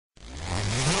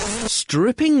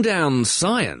Stripping down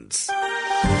science.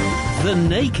 The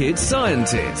Naked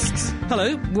Scientists.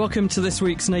 Hello, welcome to this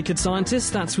week's Naked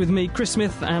Scientist. That's with me, Chris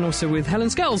Smith, and also with Helen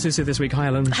Skells, who's here this week. Hi,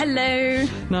 Helen. Hello.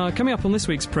 Now, coming up on this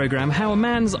week's programme, how a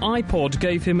man's iPod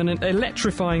gave him an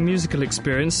electrifying musical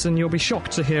experience, and you'll be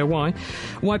shocked to hear why.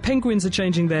 Why penguins are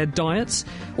changing their diets.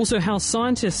 Also, how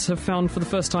scientists have found for the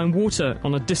first time water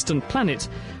on a distant planet.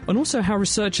 And also how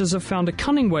researchers have found a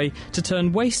cunning way to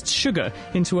turn waste sugar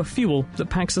into a fuel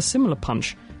that packs a similar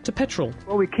punch to petrol.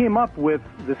 Well, we came up with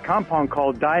this compound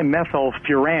called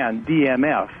dimethylfuran,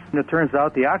 DMF. And it turns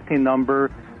out the octane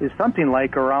number is something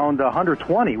like around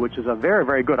 120, which is a very,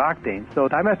 very good octane. So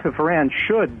dimethylfuran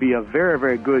should be a very,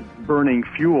 very good burning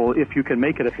fuel if you can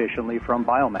make it efficiently from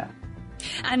biomass.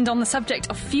 And on the subject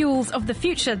of fuels of the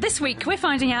future, this week we're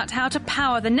finding out how to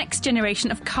power the next generation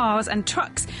of cars and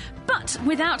trucks, but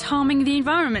without harming the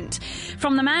environment.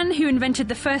 From the man who invented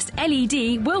the first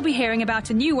LED, we'll be hearing about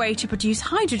a new way to produce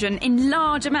hydrogen in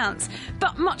large amounts,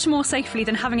 but much more safely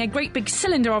than having a great big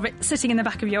cylinder of it sitting in the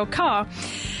back of your car.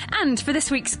 And for this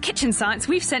week's Kitchen Science,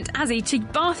 we've sent Azzy to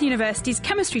Bath University's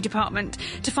chemistry department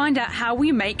to find out how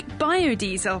we make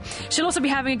biodiesel. She'll also be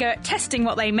having a go at testing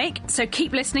what they make, so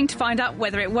keep listening to find out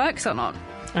whether it works or not.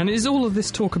 And is all of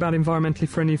this talk about environmentally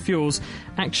friendly fuels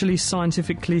actually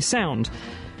scientifically sound?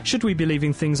 Should we be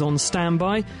leaving things on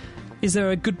standby? Is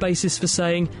there a good basis for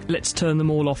saying, let's turn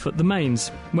them all off at the mains?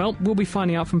 Well, we'll be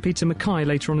finding out from Peter Mackay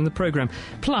later on in the programme.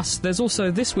 Plus, there's also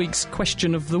this week's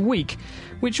Question of the Week,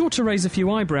 which ought to raise a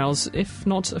few eyebrows, if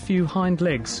not a few hind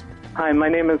legs. Hi, my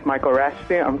name is Michael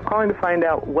Rashty. I'm calling to find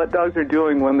out what dogs are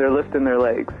doing when they're lifting their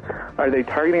legs. Are they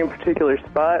targeting a particular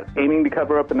spot, aiming to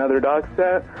cover up another dog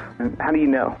set? How do you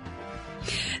know?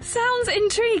 Sounds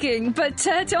intriguing, but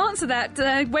to answer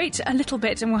that, wait a little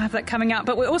bit and we'll have that coming up.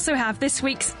 But we also have this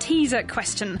week's teaser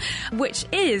question, which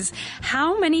is,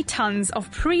 how many tons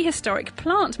of prehistoric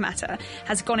plant matter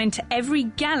has gone into every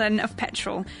gallon of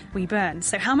petrol we burn?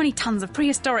 So how many tons of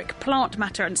prehistoric plant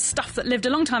matter and stuff that lived a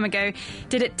long time ago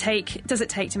does it take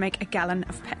to make a gallon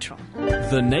of petrol?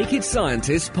 The Naked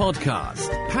Scientists podcast,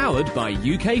 powered by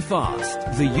UK Fast,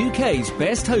 the UK's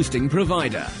best hosting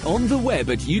provider. On the web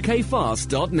at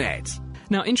ukfast.net.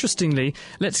 Now, interestingly,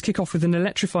 let's kick off with an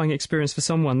electrifying experience for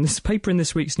someone. This paper in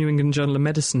this week's New England Journal of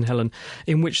Medicine, Helen,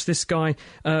 in which this guy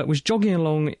was jogging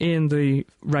along in the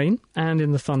rain and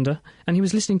in the thunder, and he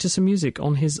was listening to some music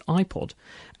on his iPod.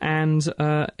 And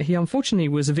he unfortunately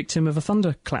was a victim of a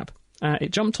thunderclap.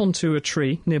 It jumped onto a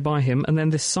tree nearby him, and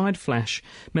then this side flash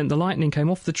meant the lightning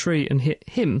came off the tree and hit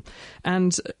him.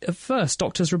 And at first,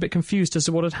 doctors were a bit confused as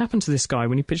to what had happened to this guy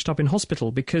when he pitched up in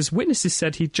hospital, because witnesses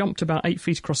said he jumped about 8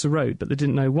 feet across the road, but they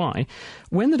didn't know why.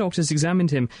 When the doctors examined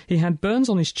him, he had burns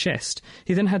on his chest.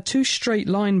 He then had 2 straight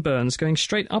line burns going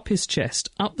straight up his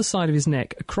chest, up the side of his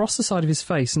neck, across the side of his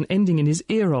face, and ending in his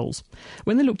ear rolls.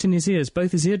 When they looked in his ears,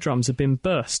 both his eardrums had been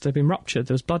burst, they'd been ruptured,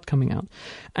 there was blood coming out.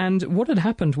 And what had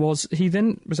happened was he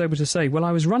then was able to say, well,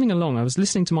 I was running along, I was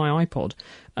listening to my iPod,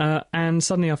 and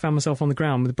suddenly I found myself on the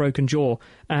ground with a broken jaw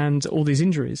and all these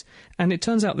injuries. And it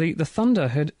turns out the thunder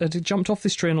had jumped off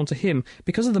this tree and onto him.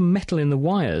 Because of the metal in the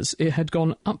wires, it had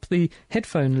gone up the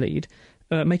headphone lead,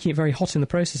 making it very hot in the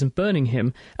process and burning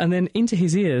him, and then into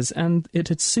his ears, and it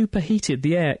had superheated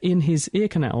the air in his ear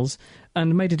canals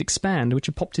and made it expand, which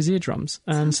had popped his eardrums.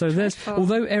 And so there's,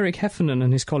 although Eric Heffernan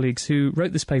and his colleagues who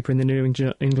wrote this paper in the New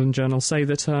England Journal say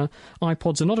that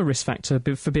iPods are not a risk factor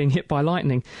for being hit by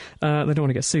lightning, they don't want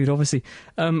to get sued, obviously.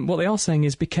 What they are saying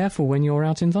is be careful when you're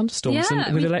out in thunderstorms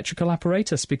and with electrical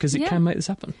apparatus, because it can make this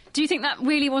happen. Do you think that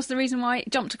really was the reason why it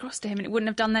jumped across to him and it wouldn't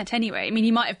have done that anyway? I mean,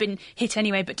 he might have been hit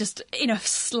anyway, but just in a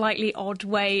slightly odd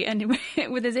way and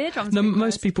with his eardrums. No,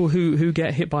 most people who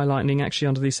get hit by lightning, actually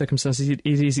under these circumstances, it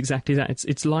is exactly that.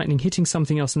 It's lightning hitting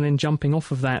something else and then jumping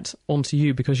off of that onto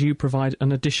you because you provide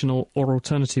an additional or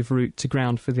alternative route to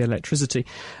ground for the electricity.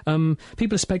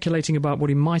 People are speculating about what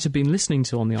he might have been listening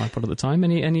to on the iPod at the time.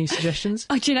 Any suggestions?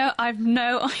 Do you know, I've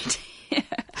no idea.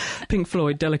 Pink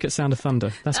Floyd, Delicate Sound of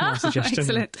Thunder. That's my suggestion.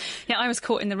 Excellent. Yeah, I was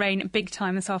caught in the rain big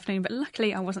time this afternoon, but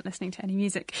luckily I wasn't listening to any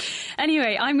music.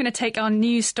 Anyway, I'm going to take our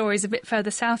news stories a bit further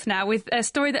south now with a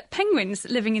story that penguins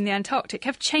living in the Antarctic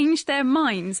have changed their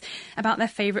minds about their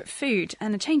favourite food,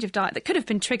 and a change of diet that could have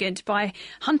been triggered by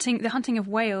the hunting of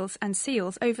whales and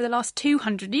seals over the last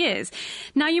 200 years.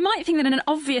 Now, you might think that an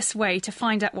obvious way to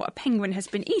find out what a penguin has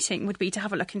been eating would be to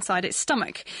have a look inside its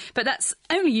stomach, but that's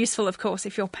only useful, of course,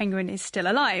 if your penguin is still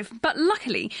alive. survive. But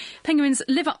luckily, penguins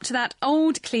live up to that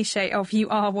old cliche of you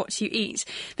are what you eat,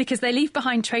 because they leave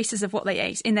behind traces of what they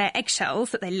ate in their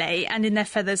eggshells that they lay and in their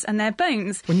feathers and their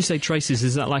bones. When you say traces,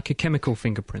 is that like a chemical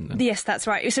fingerprint then? Yes, that's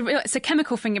right. It's a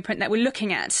chemical fingerprint that we're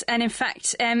looking at. And in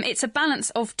fact, it's a balance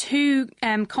of two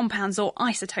compounds or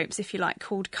isotopes, if you like,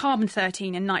 called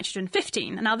carbon-13 and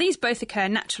nitrogen-15. Now, these both occur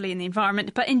naturally in the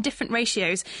environment, but in different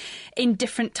ratios in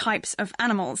different types of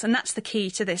animals. And that's the key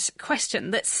to this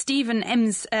question that Stephen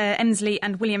Emsley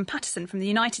and William Patterson from the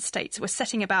United States were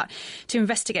setting about to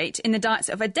investigate in the diets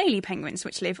of Adelie penguins,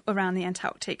 which live around the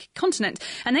Antarctic continent.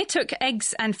 And they took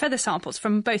eggs and feather samples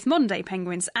from both modern-day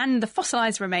penguins and the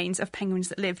fossilised remains of penguins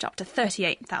that lived up to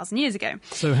 38,000 years ago.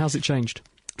 So how's it changed?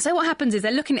 So what happens is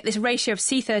they're looking at this ratio of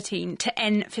C13 to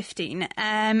N15,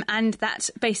 and that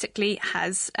basically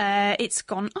has, it's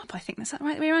gone up, I think. Is that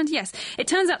right the way around? Yes. It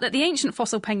turns out that the ancient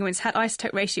fossil penguins had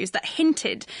isotope ratios that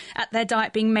hinted at their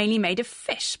diet being mainly made of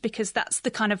fish, because that's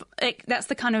the kind of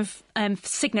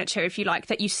signature, if you like,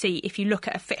 that you see if you look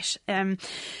at a fish. And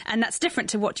that's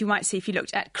different to what you might see if you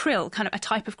looked at krill, kind of a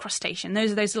type of crustacean.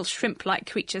 Those are those little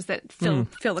shrimp-like creatures that fill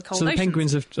the cold oceans. So the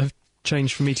penguins have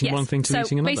changed from eating one thing to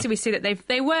eating another. So basically we see that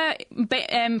they were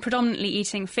predominantly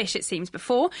eating fish, it seems,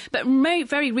 before, but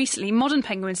very recently modern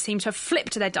penguins seem to have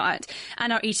flipped their diet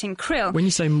and are eating krill. When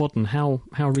you say modern, how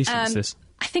recent is this?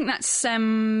 I think it's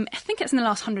in the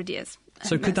last 100 years.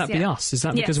 So could that be us? Is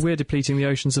that because we're depleting the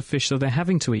oceans of fish, so they're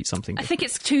having to eat something different? I think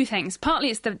it's two things.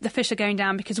 Partly it's the fish are going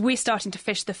down because we're starting to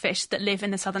fish the fish that live in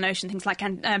the Southern Ocean, things like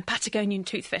Patagonian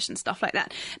toothfish and stuff like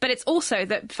that. But it's also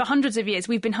that for hundreds of years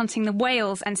we've been hunting the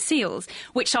whales and seals,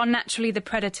 which are naturally the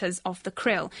predators of the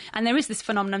krill. And there is this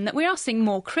phenomenon that we are seeing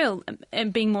more krill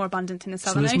being more abundant in the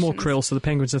Southern Ocean. So there's more krill, so the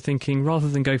penguins are thinking, rather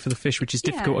than go for the fish, which is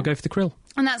difficult, I'll go for the krill.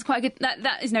 And that's quite good.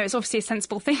 It's obviously a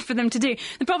sensible thing for them to do.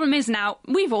 The problem is now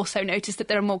we've also noticed that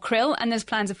there are more krill, and there's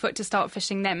plans afoot to start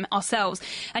fishing them ourselves.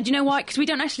 And do you know why? Because we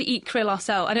don't actually eat krill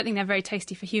ourselves. I don't think they're very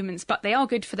tasty for humans, but they are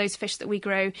good for those fish that we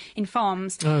grow in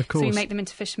farms. Oh, of course. So we make them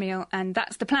into fish meal, and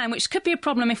that's the plan, which could be a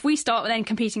problem if we start then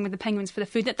competing with the penguins for the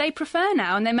food that they prefer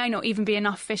now, and there may not even be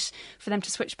enough fish for them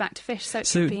to switch back to fish. So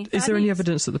is there any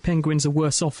evidence that the penguins are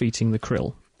worse off eating the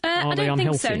krill? I don't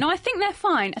think so. No, I think they're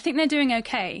fine. I think they're doing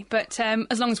okay. But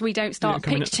as long as we don't start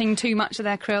pitching too much of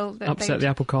their krill... Upset the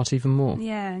apple cart even more.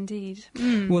 Yeah, indeed.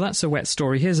 Well, that's a wet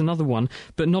story. Here's another one,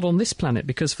 but not on this planet,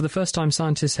 because for the first time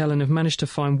scientists, Helen, have managed to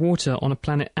find water on a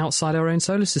planet outside our own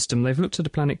solar system. They've looked at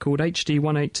a planet called HD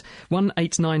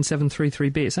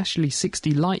 189733b. It's actually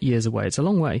 60 light years away. It's a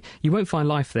long way. You won't find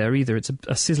life there either. It's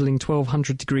a sizzling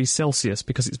 1200 degrees Celsius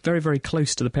because it's very, very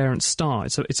close to the parent star.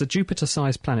 It's a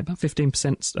Jupiter-sized planet, about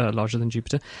 15% larger than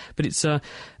Jupiter, but it's a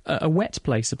wet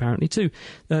place apparently too.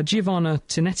 Giovanna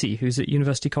Tinetti, who's at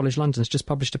University College London, has just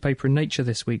published a paper in Nature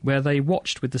this week where they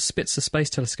watched with the Spitzer Space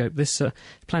Telescope this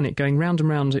planet going round and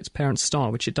round its parent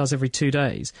star, which it does every 2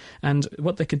 days. And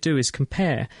what they could do is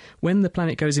compare when the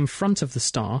planet goes in front of the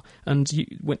star, and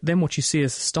then what you see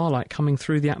is the starlight coming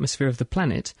through the atmosphere of the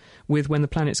planet, with when the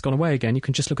planet's gone away again, you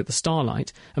can just look at the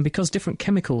starlight. And because different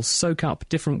chemicals soak up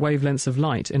different wavelengths of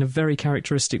light in a very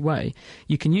characteristic way,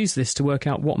 you can use this to work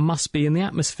out what must be in the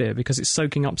atmosphere because it's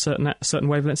soaking up certain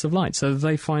wavelengths of light. So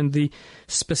they find the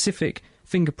specific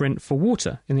fingerprint for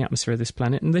water in the atmosphere of this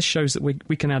planet, and this shows that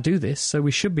we can now do this, so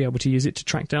we should be able to use it to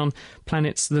track down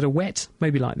planets that are wet,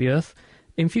 maybe like the Earth,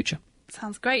 in future.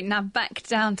 Sounds great. Now back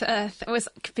down to earth,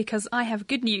 because I have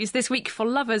good news this week for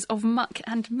lovers of muck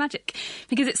and magic,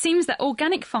 because it seems that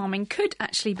organic farming could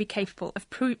actually be capable of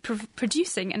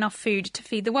producing enough food to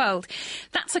feed the world.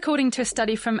 That's according to a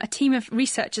study from a team of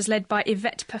researchers led by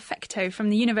Yvette Perfecto from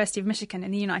the University of Michigan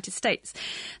in the United States.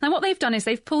 Now what they've done is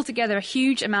they've pulled together a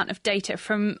huge amount of data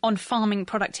on farming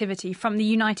productivity from the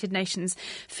United Nations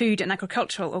Food and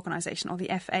Agricultural Organization, or the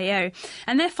FAO,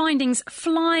 and their findings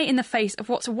fly in the face of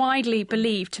what's widely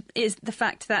believed is the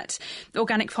fact that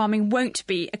organic farming won't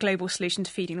be a global solution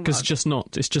to feeding the world. Because it's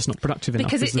just not productive enough,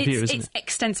 because is the view, isn't it? It's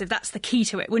extensive. That's the key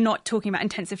to it. We're not talking about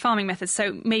intensive farming methods,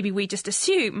 so maybe we just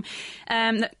assume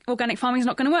that organic farming is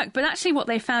not going to work. But actually what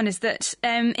they found is that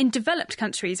in developed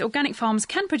countries, organic farms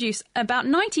can produce about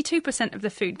 92% of the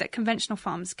food that conventional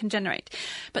farms can generate.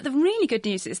 But the really good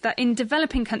news is that in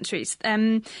developing countries,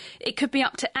 it could be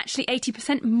up to actually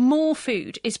 80% more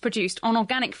food is produced on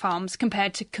organic farms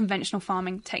compared to conventional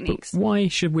farming techniques. But why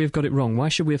should we have got it wrong? Why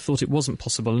should we have thought it wasn't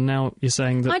possible? And now you're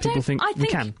saying that people think we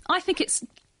can. I think it's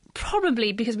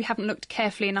probably because we haven't looked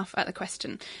carefully enough at the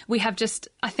question. We have just,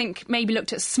 I think, maybe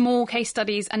looked at small case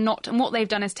studies and what they've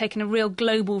done is taken a real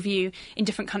global view in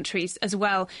different countries as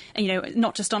well,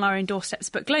 not just on our own doorsteps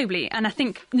but globally. And I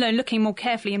think, looking more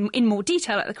carefully and in more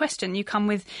detail at the question, you come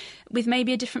with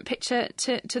maybe a different picture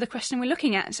to the question we're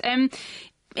looking at.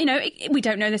 We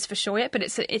don't know this for sure yet, but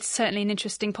it's certainly an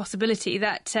interesting possibility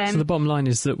that... So the bottom line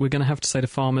is that we're going to have to say to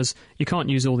farmers, you can't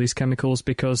use all these chemicals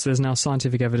because there's now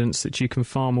scientific evidence that you can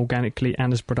farm organically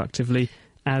and as productively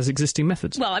as existing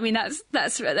methods. Well, I mean, that's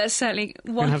certainly one thing you could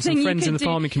do. Have some friends in the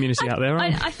farming community out there,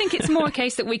 aren't I think it's more a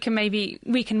case that we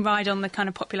can ride on the kind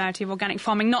of popularity of organic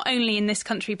farming, not only in this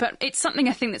country, but it's something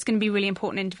I think that's going to be really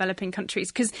important in developing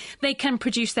countries because they can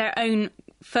produce their own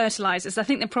fertilisers. I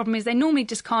think the problem is they normally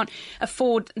just can't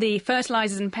afford the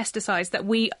fertilisers and pesticides that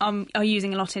we are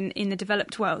using a lot in the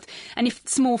developed world. And if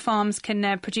small farms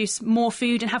can produce more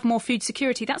food and have more food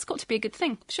security, that's got to be a good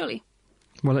thing, surely.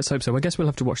 Well, let's hope so. I guess we'll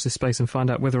have to watch this space and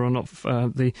find out whether or not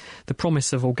the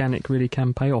promise of organic really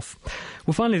can pay off.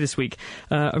 Well, finally this week,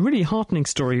 a really heartening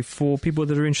story for people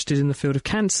that are interested in the field of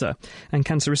cancer and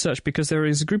cancer research, because there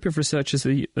is a group of researchers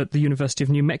at the University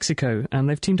of New Mexico, and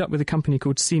they've teamed up with a company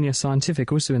called Senior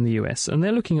Scientific, also in the US, and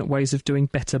they're looking at ways of doing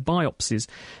better biopsies.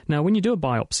 Now, when you do a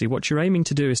biopsy, what you're aiming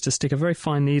to do is to stick a very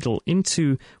fine needle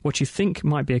into what you think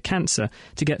might be a cancer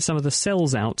to get some of the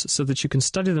cells out so that you can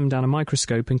study them down a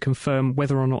microscope and confirm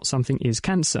whether or not something is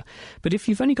cancer. But if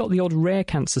you've only got the odd rare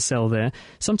cancer cell there,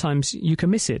 sometimes you can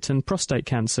miss it, and prostate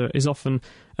cancer is often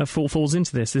falls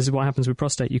into this. This is what happens with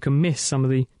prostate. You can miss some of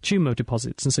the tumour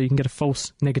deposits, and so you can get a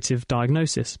false negative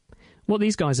diagnosis. What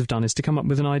these guys have done is to come up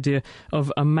with an idea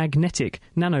of a magnetic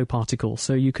nanoparticle.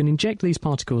 So you can inject these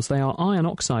particles. They are iron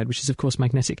oxide, which is, of course,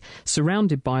 magnetic,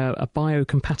 surrounded by a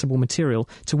biocompatible material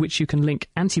to which you can link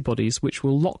antibodies, which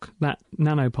will lock that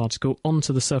nanoparticle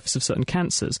onto the surface of certain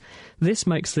cancers. This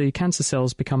makes the cancer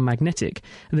cells become magnetic,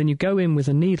 and then you go in with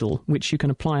a needle, which you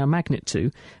can apply a magnet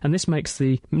to, and this makes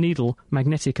the needle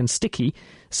magnetic and sticky,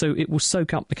 so it will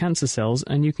soak up the cancer cells,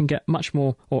 and you can get much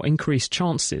more or increased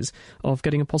chances of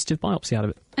getting a positive biopsy out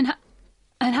of it.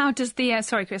 And how does the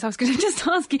sorry, Chris, I was going to just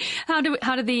ask you how do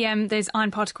the those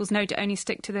iron particles know to only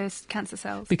stick to the cancer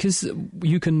cells? Because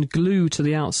you can glue to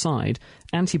the outside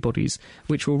antibodies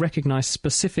which will recognise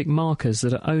specific markers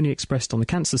that are only expressed on the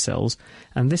cancer cells,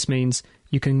 and this means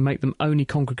you can make them only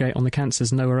congregate on the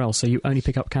cancers, nowhere else, so you only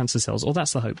pick up cancer cells, or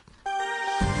that's the hope.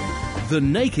 The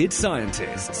Naked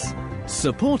Scientists,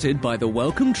 supported by the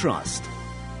Wellcome Trust.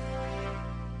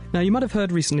 Now, you might have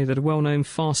heard recently that a well-known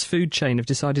fast food chain have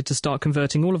decided to start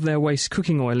converting all of their waste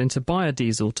cooking oil into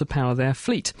biodiesel to power their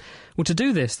fleet. Well, to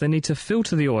do this, they need to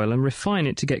filter the oil and refine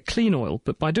it to get clean oil,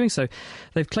 but by doing so,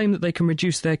 they've claimed that they can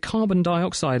reduce their carbon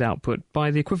dioxide output by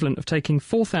the equivalent of taking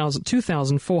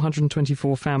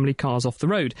 2,424 family cars off the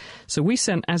road. So we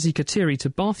sent Azzy Katiri to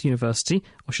Bath University,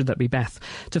 or should that be Bath,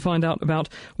 to find out about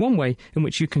one way in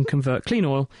which you can convert clean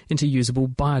oil into usable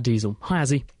biodiesel. Hi,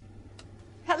 Azzy.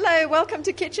 Hello, welcome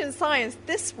to Kitchen Science.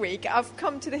 This week I've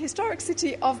come to the historic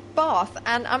city of Bath,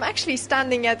 and I'm actually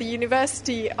standing at the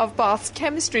University of Bath's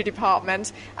chemistry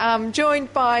department. I'm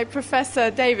joined by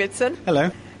Professor Davidson.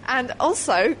 Hello. And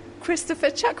also Christopher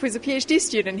Chuck, who's a PhD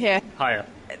student here. Hiya.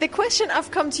 The question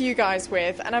I've come to you guys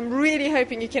with, and I'm really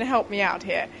hoping you can help me out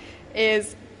here,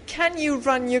 is can you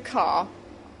run your car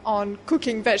on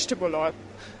cooking vegetable oil?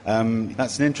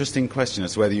 That's an interesting question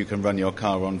as to whether you can run your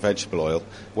car on vegetable oil,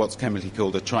 what's chemically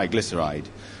called a triglyceride,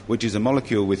 which is a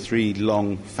molecule with 3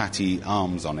 long fatty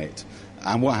arms on it.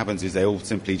 And what happens is they all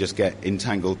simply just get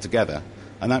entangled together,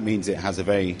 and that means it has a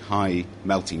very high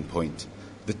melting point.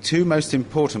 The 2 most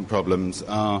important problems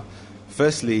are,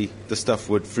 firstly, the stuff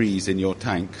would freeze in your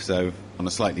tank, so on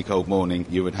a slightly cold morning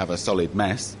you would have a solid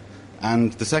mess.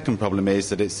 And the second problem is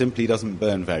that it simply doesn't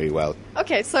burn very well.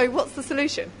 OK, so what's the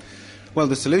solution? Well,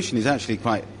 the solution is actually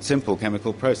quite simple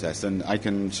chemical process, and I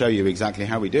can show you exactly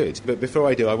how we do it. But before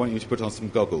I do, I want you to put on some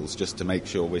goggles just to make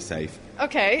sure we're safe.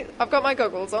 OK, I've got my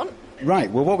goggles on. Right,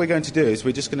 well, what we're going to do is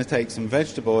we're just going to take some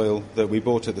vegetable oil that we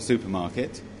bought at the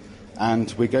supermarket,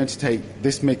 and we're going to take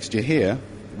this mixture here,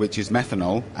 which is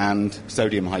methanol and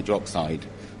sodium hydroxide,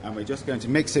 and we're just going to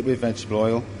mix it with vegetable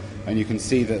oil, and you can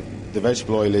see that the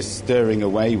vegetable oil is stirring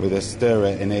away with a stirrer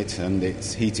in it, and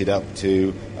it's heated up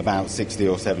to about 60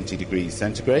 or 70 degrees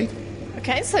centigrade.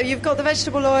 OK, so you've got the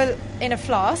vegetable oil in a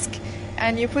flask,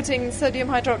 and you're putting sodium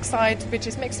hydroxide, which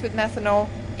is mixed with methanol,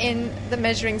 in the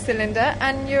measuring cylinder,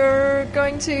 and you're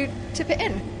going to tip it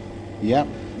in. Yep.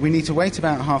 We need to wait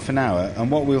about half an hour,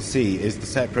 and what we'll see is the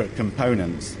separate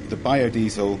components. The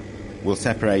biodiesel will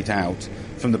separate out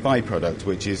from the byproduct,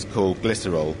 which is called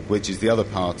glycerol, which is the other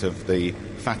part of the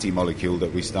fatty molecule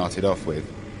that we started off with.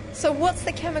 So what's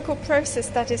the chemical process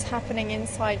that is happening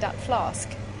inside that flask?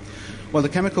 Well, the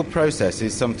chemical process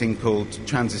is something called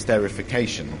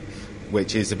transesterification,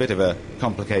 which is a bit of a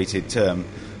complicated term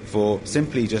for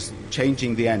simply just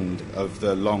changing the end of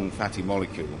the long fatty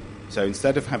molecule. So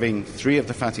instead of having 3 of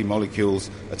the fatty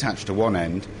molecules attached to one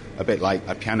end, a bit like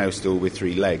a piano stool with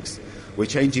 3 legs, we're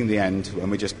changing the end and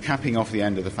we're just capping off the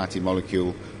end of the fatty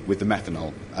molecule with the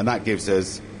methanol. And that gives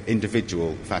us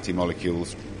individual fatty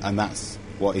molecules, and that's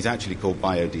what is actually called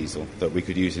biodiesel that we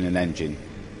could use in an engine.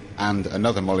 And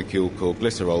another molecule called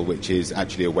glycerol, which is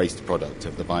actually a waste product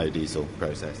of the biodiesel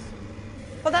process.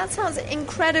 Well, that sounds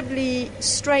incredibly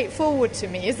straightforward to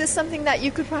me. Is this something that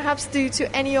you could perhaps do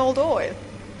to any old oil?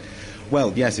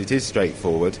 Well, yes, it is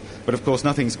straightforward, but of course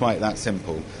nothing's quite that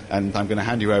simple. And I'm going to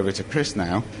hand you over to Chris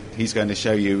now. He's going to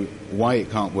show you why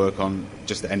it can't work on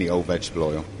just any old vegetable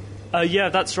oil. Yeah,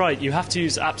 that's right. You have to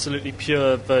use absolutely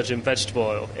pure virgin vegetable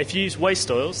oil. If you use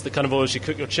waste oils, the kind of oils you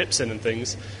cook your chips in and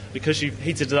things, because you've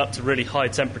heated it up to really high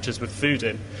temperatures with food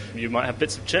in, you might have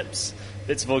bits of chips,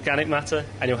 bits of organic matter,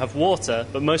 and you'll have water,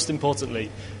 but most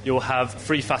importantly, you'll have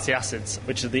free fatty acids,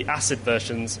 which are the acid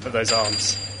versions of those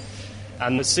arms.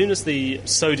 And as soon as the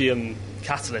sodium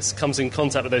catalyst comes in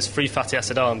contact with those free fatty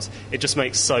acid arms, it just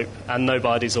makes soap and no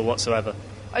biodiesel whatsoever.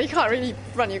 Oh, you can't really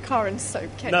run your car in soap,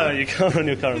 can you? No, you can't run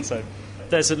your car in soap.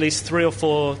 There's at least 3 or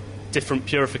 4 different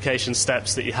purification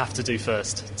steps that you have to do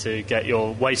first to get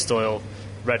your waste oil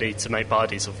ready to make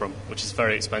biodiesel from, which is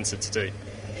very expensive to do.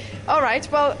 All right,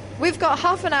 well, we've got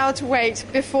half an hour to wait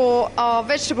before our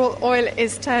vegetable oil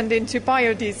is turned into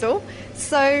biodiesel.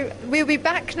 So we'll be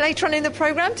back later on in the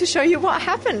programme to show you what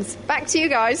happens. Back to you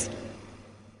guys.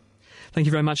 Thank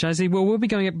you very much, Azzy. Well, we'll be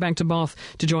going back to Bath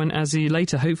to join Azzy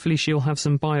later. Hopefully she'll have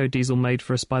some biodiesel made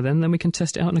for us by then we can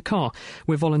test it out in a car.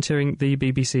 We're volunteering the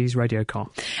BBC's radio car.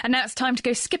 And now it's time to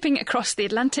go skipping across the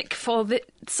Atlantic for the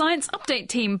Science Update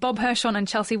team. Bob Hershon and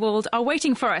Chelsea Wald are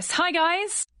waiting for us. Hi,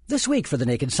 guys. This week for the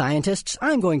Naked Scientists,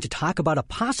 I'm going to talk about a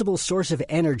possible source of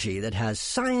energy that has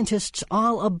scientists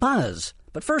all abuzz.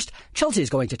 But first, Chelsea's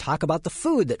going to talk about the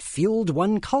food that fueled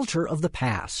one culture of the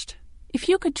past. If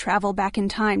you could travel back in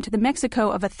time to the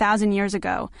Mexico of 1,000 years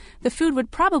ago, the food would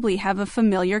probably have a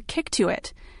familiar kick to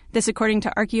it. This according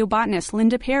to archaeobotanist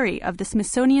Linda Perry of the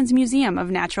Smithsonian's Museum of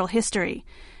Natural History.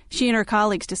 She and her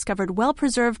colleagues discovered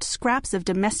well-preserved scraps of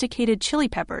domesticated chili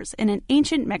peppers in an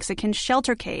ancient Mexican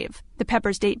shelter cave. The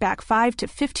peppers date back 5 to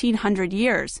 1,500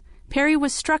 years. Perry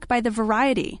was struck by the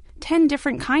variety, 10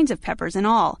 different kinds of peppers in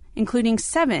all, including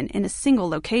 7 in a single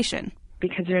location.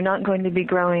 Because you're not going to be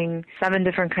growing 7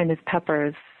 different kinds of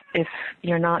peppers if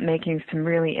you're not making some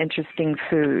really interesting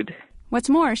food. What's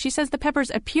more, she says the peppers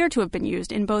appear to have been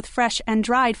used in both fresh and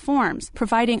dried forms,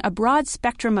 providing a broad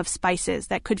spectrum of spices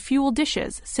that could fuel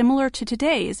dishes similar to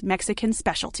today's Mexican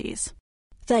specialties.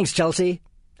 Thanks, Chelsea.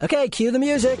 Okay, cue the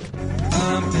music.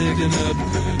 I'm picking up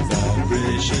good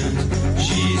vibrations.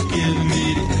 She's giving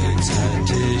me the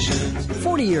excitations.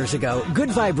 40 years ago, good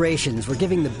vibrations were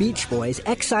giving the Beach Boys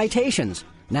excitations.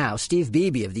 Now, Steve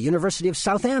Beebe of the University of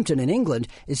Southampton in England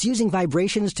is using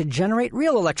vibrations to generate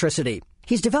real electricity.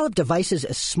 He's developed devices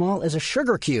as small as a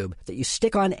sugar cube that you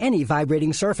stick on any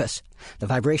vibrating surface. The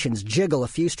vibrations jiggle a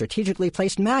few strategically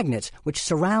placed magnets which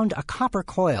surround a copper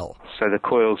coil. So the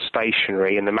coil's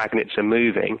stationary and the magnets are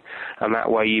moving, and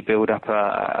that way you build up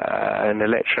an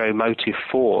electromotive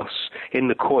force in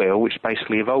the coil, which is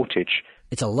basically a voltage.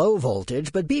 It's a low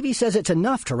voltage, but Beebe says it's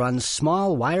enough to run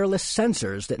small wireless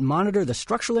sensors that monitor the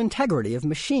structural integrity of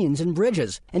machines and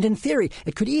bridges. And in theory,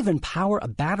 it could even power a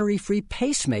battery-free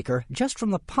pacemaker just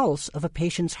from the pulse of a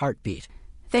patient's heartbeat.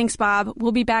 Thanks, Bob.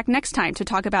 We'll be back next time to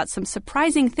talk about some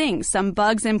surprising things some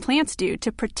bugs and plants do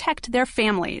to protect their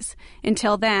families.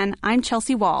 Until then, I'm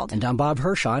Chelsea Wald. And I'm Bob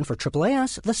Hershon for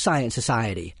AAAS, the Science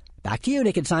Society. Back to you,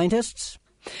 Naked Scientists.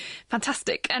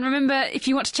 Fantastic. And remember, if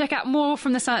you want to check out more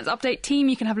from the Science Update team,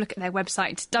 you can have a look at their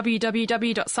website,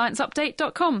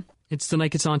 www.scienceupdate.com. It's the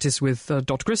Naked Scientists with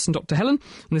Dr. Chris and Dr. Helen.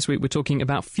 And this week we're talking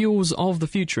about fuels of the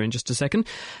future in just a second.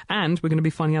 And we're going to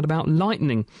be finding out about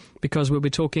lightning, because we'll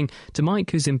be talking to Mike,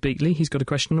 who's in Beatley. He's got a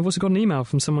question. I've also got an email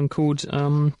from someone called...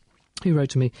 who wrote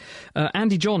to me?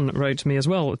 Andy John wrote to me as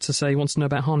well to say he wants to know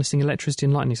about harnessing electricity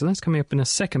and lightning. So that's coming up in a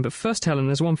second. But first, Helen,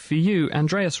 there's one for you.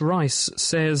 Andreas Rice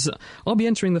says, I'll be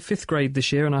entering the 5th grade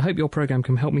this year and I hope your programme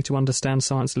can help me to understand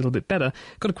science a little bit better.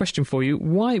 Got a question for you.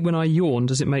 Why, when I yawn,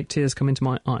 does it make tears come into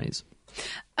my eyes?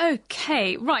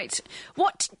 OK, right.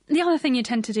 The other thing you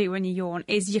tend to do when you yawn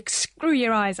is you screw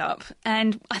your eyes up.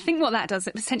 And I think what that does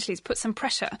essentially is put some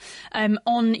pressure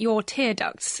on your tear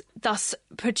ducts, thus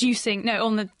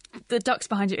on the the ducts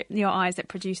behind your eyes that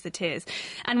produce the tears.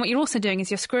 And what you're also doing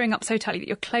is you're screwing up so tightly that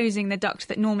you're closing the duct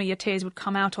that normally your tears would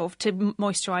come out of to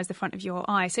moisturise the front of your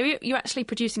eye. So you're actually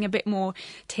producing a bit more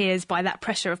tears by that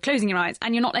pressure of closing your eyes,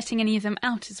 and you're not letting any of them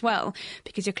out as well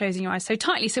because you're closing your eyes so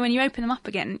tightly. So when you open them up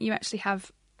again, you actually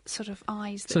have sort of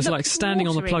eyes that so it's like standing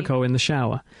on the plug hole in the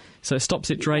shower, so it stops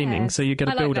it draining, so you get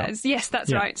a build-up. Yes,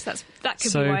 that's right. That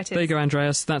could be why it is. So there you go,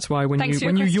 Andreas. That's why when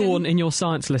you yawn in your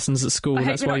science lessons at school,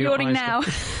 that's why your yawning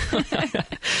eyes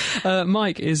now.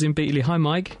 Mike is in Beatley. Hi,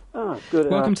 Mike. Good.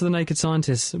 Welcome to the Naked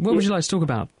Scientist. What would you like to talk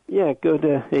about? Yeah, good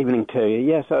evening to you.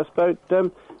 Yes, I was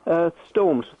about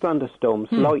storms, thunderstorms,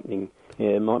 lightning,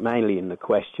 mainly in the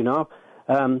question of.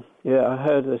 I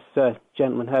heard this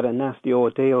gentleman had a nasty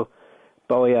ordeal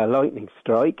by a lightning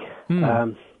strike.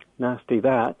 Nasty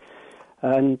that.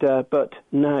 And but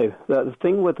no, the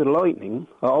thing with the lightning,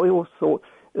 I always thought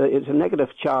it's a negative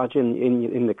charge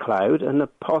in the cloud and a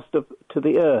positive to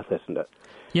the earth, isn't it?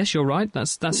 Yes, you're right.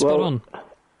 That's spot on.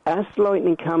 As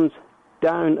lightning comes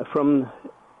down from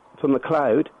the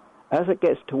cloud, as it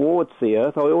gets towards the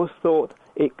earth, I always thought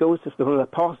it goes from the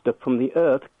positive from the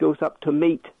earth goes up to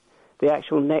meet the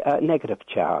actual negative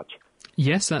charge.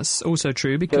 Yes, that's also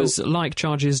true, because like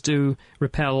charges do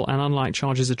repel and unlike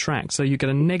charges attract. So you get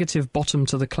a negative bottom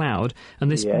to the cloud,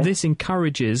 and this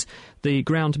encourages the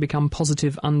ground to become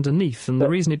positive underneath. And the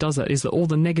reason it does that is that all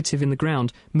the negative in the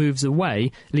ground moves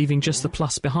away, leaving just the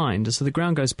plus behind. So the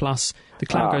ground goes plus, the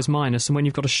cloud goes minus, and when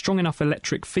you've got a strong enough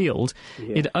electric field,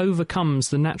 it overcomes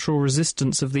the natural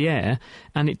resistance of the air,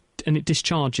 and it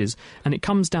discharges, and it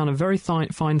comes down a very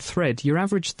fine thread. Your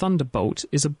average thunderbolt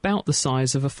is about the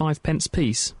size of a 5p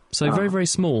piece, so very, very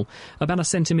small, about a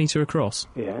centimetre across.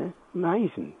 Yeah,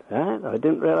 amazing. I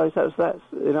didn't realise that's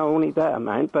only that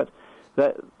amount, but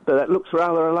that looks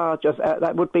rather large.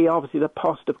 That would be obviously the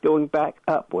positive going back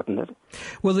up, wouldn't it?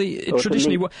 Well,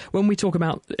 traditionally, when we talk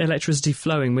about electricity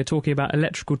flowing, we're talking about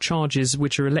electrical charges,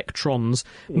 which are electrons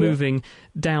moving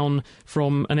down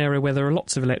from an area where there are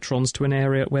lots of electrons to an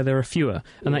area where there are fewer.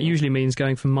 And that usually means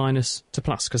going from minus to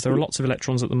plus, because there are lots of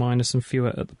electrons at the minus and fewer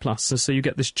at the plus. So you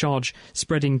get this charge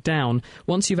spreading down.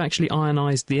 Once you've actually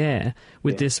ionised the air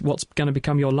with this, what's going to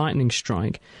become your lightning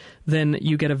strike, then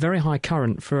you get a very high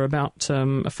current for about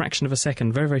a fraction of a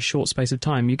second, very, very short space of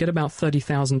time. You get about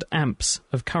 30,000 amps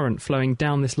of current flowing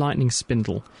down this lightning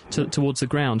spindle towards the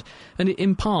ground. And it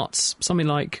imparts something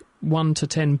like 1 to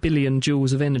 10 billion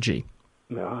joules of energy.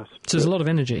 So there's a lot of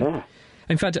energy. Yeah.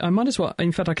 In fact, I might as well.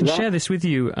 In fact, I can share this with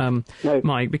you,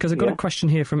 Mike, because I've got a question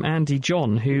here from Andy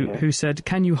John, who said,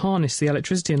 "Can you harness the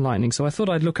electricity in lightning?" So I thought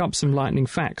I'd look up some lightning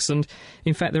facts, and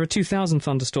in fact, there are 2,000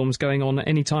 thunderstorms going on at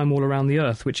any time all around the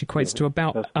Earth, which equates to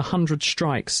about 100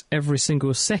 strikes every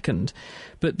single second.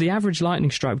 But the average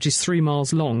lightning strike, which is 3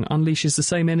 miles long, unleashes the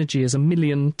same energy as 1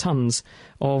 million tons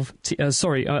of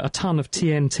a ton of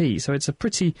TNT. So it's a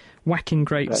pretty whacking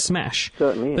great smash.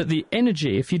 Certainly is. But the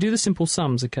energy, if you do the simple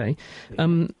sums,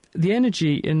 the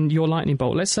energy in your lightning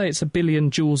bolt, let's say it's 1 billion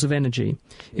joules of energy.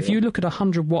 If you look at a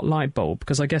 100-watt light bulb,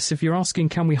 because I guess if you're asking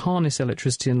can we harness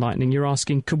electricity in lightning, you're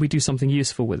asking could we do something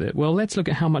useful with it? Well, let's look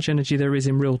at how much energy there is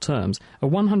in real terms. A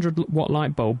 100-watt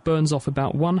light bulb burns off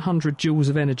about 100 joules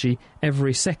of energy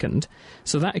every second,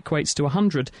 so that equates to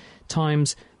 100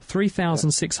 times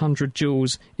 3,600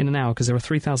 joules in an hour, because there are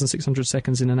 3,600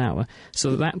 seconds in an hour.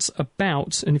 So that's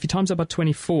about, and if you times that by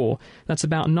 24, that's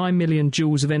about 9 million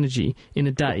joules of energy in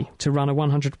a day to run a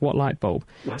 100-watt light bulb.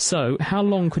 So how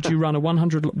long could you run a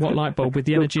 100-watt light bulb with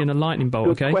the energy in a lightning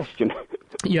bolt? Good question.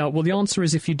 Yeah, well, the answer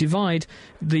is if you divide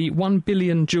the 1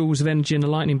 billion joules of energy in a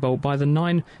lightning bolt by the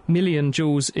 9 million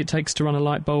joules it takes to run a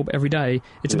light bulb every day,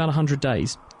 it's about 100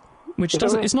 days. Which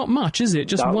doesn't, it's not much, is it?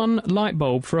 Just one light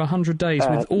bulb for 100 days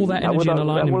with all that energy in a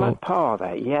lightning bolt. Power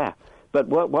that, yeah. But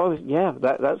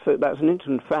that's an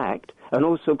interesting fact. And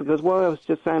also because what I was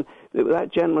just saying,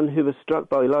 that gentleman who was struck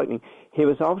by lightning, he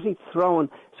was obviously thrown.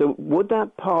 So would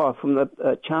that power from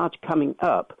the charge coming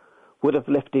up would have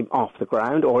lifted him off the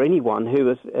ground, or anyone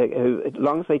who as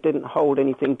long as they didn't hold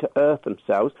anything to earth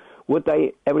themselves,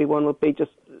 everyone would be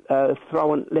just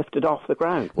lifted off the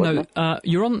ground? No,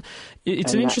 you're on.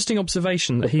 It's an interesting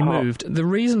observation that he moved. The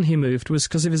reason he moved was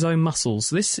because of his own muscles.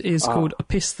 This is called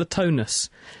opisthotonus,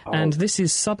 and this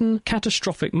is sudden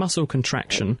catastrophic muscle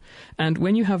contraction. And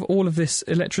when you have all of this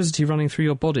electricity running through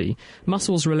your body,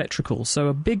 muscles are electrical. So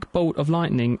a big bolt of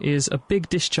lightning is a big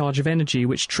discharge of energy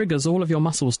which triggers all of your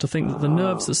muscles to think that the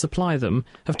nerves that supply them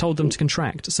have told them to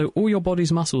contract. So all your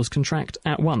body's muscles contract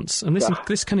at once, and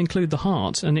this can include the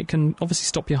heart, and it can obviously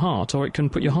stop your heart, or it can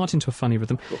put your heart into a funny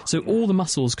rhythm. So all the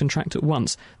muscles contract at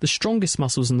once. The strongest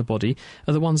muscles in the body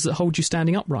are the ones that hold you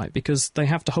standing upright, because they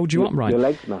have to hold you upright. Your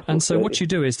legs muscles. And so what you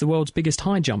do is the world's biggest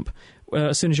high jump,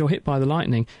 as soon as you're hit by the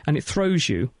lightning, and it throws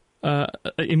you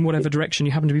in whatever direction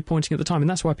you happen to be pointing at the time. And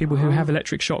that's why people who have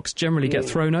electric shocks generally get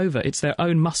thrown over. It's their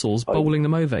own muscles bowling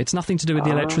them over. It's nothing to do with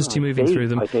the electricity moving through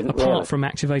them, apart from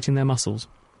activating their muscles.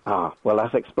 Well,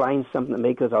 that explains something to me,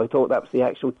 because I thought that was the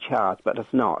actual charge, but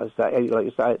it's not. It's like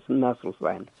you say, it's muscles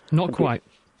then. Not quite.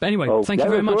 But anyway, thank you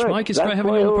very much, Mike. It's great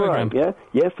having you on the programme. Right,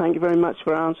 yeah, thank you very much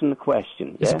for answering the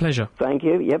question. It's a pleasure. Thank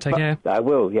you. Yeah, take care. I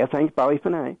will. Yeah, thanks. Bye for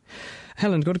now.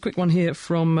 Helen, got a quick one here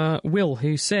from Will,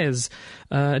 who says,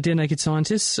 Dear Naked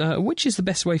Scientists, which is the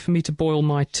best way for me to boil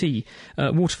my tea,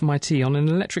 water for my tea, on an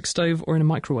electric stove or in a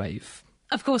microwave?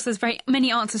 Of course, there's very many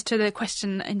answers to the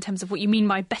question in terms of what you mean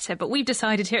by better, but we've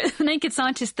decided here at The Naked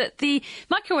Scientist that the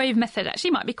microwave method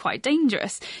actually might be quite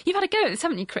dangerous. You've had a go at this,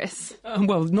 haven't you, Chris?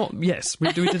 Well, yes,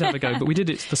 we did have a go, but we did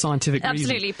it for scientific reasons.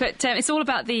 Absolutely, but it's all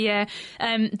about the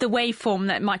waveform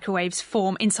that microwaves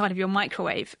form inside of your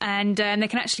microwave, and they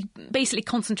can actually basically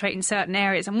concentrate in certain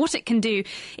areas, and what it can do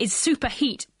is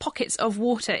superheat pockets of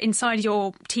water inside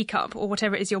your teacup or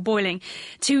whatever it is you're boiling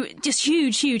to just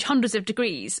huge hundreds of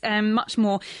degrees, much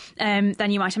more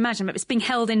than you might imagine, but it's being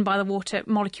held in by the water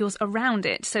molecules around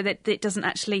it so that it doesn't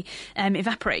actually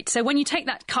evaporate. So when you take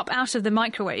that cup out of the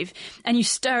microwave and you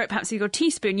stir it perhaps with your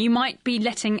teaspoon, you might be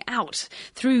letting out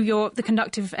through the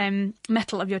conductive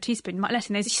metal of your teaspoon, you might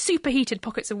letting those superheated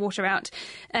pockets of water out,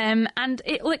 and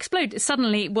it will explode.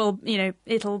 Suddenly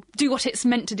it'll do what it's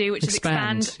meant to do, which is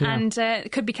expand, yeah. And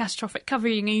it could be catastrophic,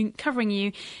 covering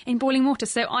you in boiling water.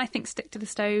 So I think stick to the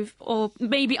stove, or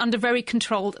maybe under very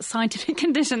controlled scientific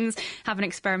conditions, have an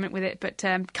experiment with it, but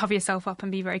cover yourself up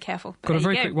and be very careful. But got a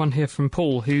very quick one here from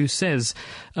Paul, who says,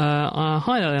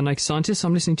 hi there, Naked Scientists.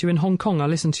 I'm listening to you in Hong Kong. I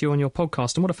listen to you on your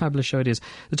podcast, and what a fabulous show it is.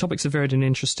 The topics are varied and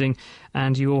interesting,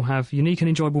 and you all have unique and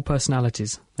enjoyable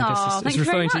personalities. I guess it's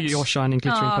referring to your shining,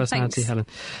 glittering personality, thanks.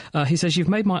 Helen. He says, you've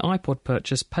made my iPod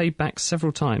purchase pay back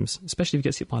several times, especially if it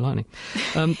gets hit by lightning.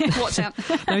 Watch out.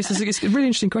 No, he says, it's a really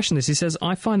interesting question, this. He says,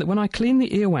 I find that when I clean the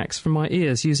earwax from my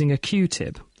ears using a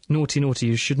Q-tip, naughty,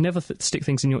 you should never stick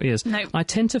things in your ears. No. I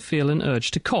tend to feel an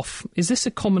urge to cough. Is this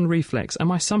a common reflex?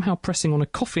 Am I somehow pressing on a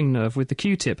coughing nerve with the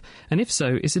Q-tip? And if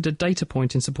so, is it a data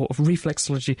point in support of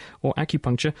reflexology or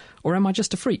acupuncture, or am I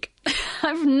just a freak?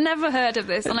 I've never heard of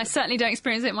this, and I certainly don't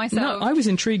experience it myself. No, I was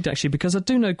intrigued, actually, because I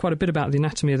do know quite a bit about the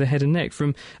anatomy of the head and neck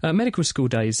from medical school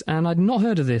days, and I'd not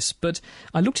heard of this, but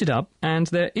I looked it up, and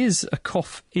there is a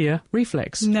cough-ear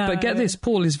reflex. No. But get this,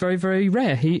 Paul is very, very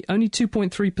rare. Only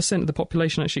 2.3% of the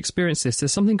population actually experience this.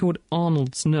 There's something called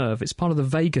Arnold's nerve. It's part of the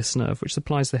vagus nerve, which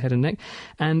supplies the head and neck,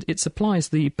 and it supplies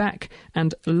the back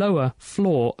and lower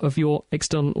floor of your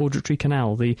external auditory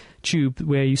canal, the tube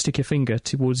where you stick your finger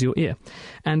towards your ear.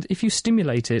 And if you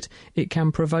stimulate it, it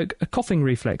can provoke a coughing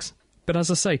reflex. But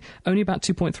as I say, only about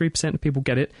 2.3% of people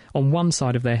get it on one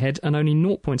side of their head, and only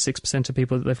 0.6% of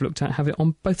people that they've looked at have it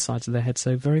on both sides of their head.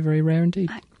 So very, very rare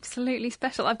indeed. Absolutely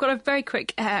special. I've got a very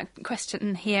quick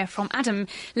question here from Adam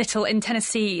Little in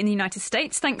Tennessee in the United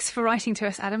States. Thanks for writing to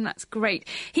us, Adam. That's great.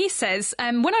 He says,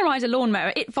 when I ride a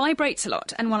lawnmower, it vibrates a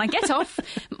lot. And when I get off,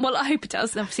 well, I hope it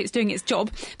does. Obviously, it's doing its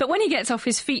job. But when he gets off,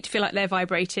 his feet feel like they're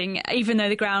vibrating, even though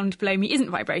the ground below me isn't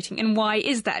vibrating. And why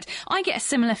is that? I get a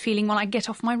similar feeling when I get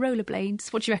off my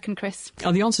rollerblades. What do you reckon, Chris?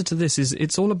 The answer to this is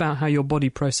it's all about how your body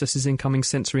processes incoming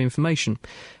sensory information.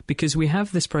 Because we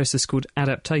have this process called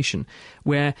adaptation,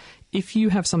 where if you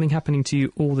have something happening to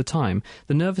you all the time,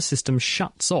 the nervous system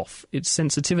shuts off its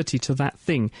sensitivity to that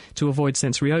thing to avoid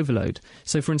sensory overload.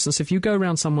 So, for instance, if you go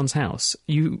around someone's house,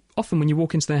 often when you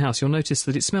walk into their house, you'll notice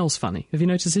that it smells funny. Have you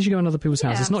noticed as you go in other people's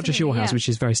houses? It's not just your house, which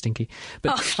is very stinky,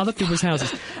 but other people's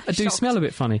houses do smell a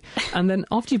bit funny. And then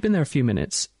after you've been there a few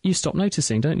minutes, you stop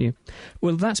noticing, don't you?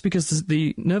 Well, that's because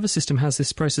the nervous system has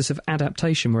this process of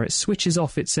adaptation where it switches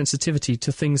off its sensitivity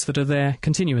to things that are there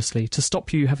continuously to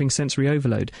stop you having sensory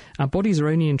overload. Our bodies are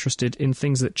only interested in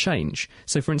things that change.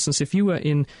 So, for instance, if you were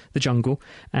in the jungle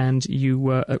and you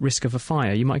were at risk of a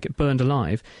fire, you might get burned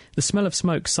alive. The smell of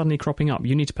smoke suddenly cropping up,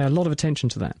 you need to pay a lot of attention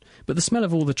to that. But the smell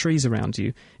of all the trees around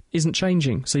you isn't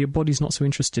changing, so your body's not so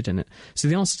interested in it. So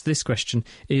the answer to this question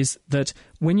is that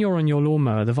when you're on your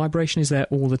lawnmower, the vibration is there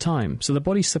all the time, so the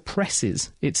body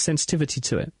suppresses its sensitivity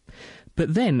to it.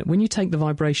 But then, when you take the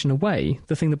vibration away,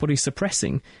 the thing the body's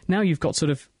suppressing, now you've got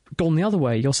sort of gone the other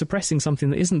way. You're suppressing something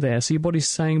that isn't there, so your body's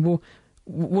saying, well,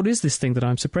 what is this thing that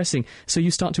I'm suppressing? So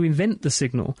you start to invent the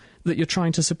signal that you're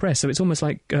trying to suppress. So it's almost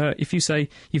like if you say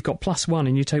you've got +1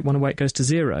 and you take 1 away, it goes to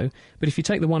 0. But if you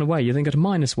take the 1 away, you then go to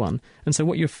 -1. And so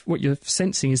what you're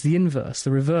sensing is the inverse,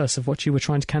 the reverse of what you were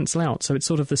trying to cancel out. So it's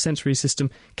sort of the sensory system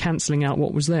cancelling out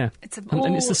what was there. It's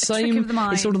and it's the same. Trick of the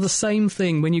mind. It's sort of the same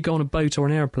thing when you go on a boat or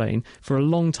an aeroplane for a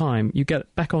long time. You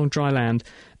get back on dry land,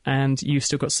 and you've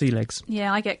still got sea legs.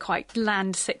 Yeah, I get quite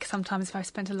land sick sometimes if I've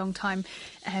spent a long time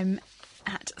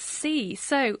at sea.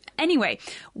 So anyway,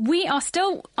 we are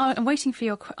still waiting for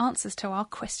your answers to our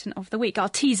question of the week, our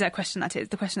teaser question, that is.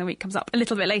 The question of the week comes up a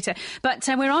little bit later. But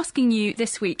we're asking you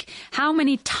this week, how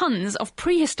many tons of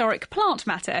prehistoric plant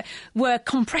matter were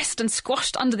compressed and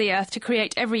squashed under the earth to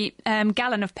create every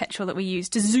gallon of petrol that we use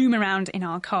to zoom around in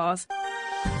our cars?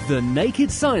 The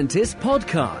Naked Scientist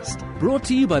Podcast, brought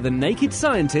to you by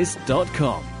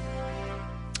thenakedscientist.com.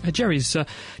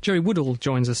 Jerry Woodall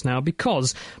joins us now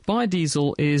because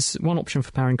biodiesel is one option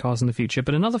for powering cars in the future,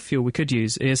 but another fuel we could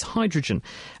use is hydrogen.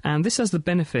 And this has the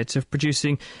benefit of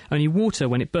producing only water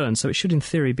when it burns, so it should in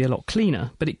theory be a lot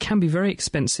cleaner, but it can be very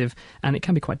expensive and it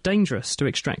can be quite dangerous to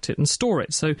extract it and store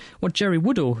it. So what Jerry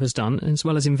Woodall has done, as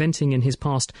well as inventing in his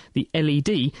past the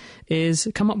LED, is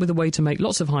come up with a way to make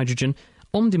lots of hydrogen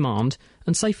on demand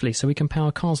and safely so we can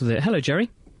power cars with it. Hello,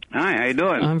 Jerry. Hi, how you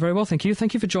doing? I'm very well, thank you.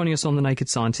 Thank you for joining us on The Naked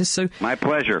Scientist. So, my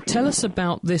pleasure. Tell us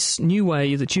about this new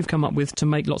way that you've come up with to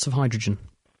make lots of hydrogen.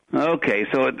 Okay,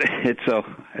 so it's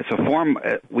a form.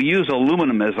 We use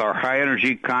aluminum as our high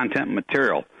energy content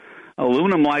material.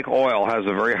 Aluminum, like oil, has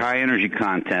a very high energy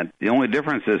content. The only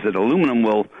difference is that aluminum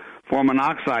will form an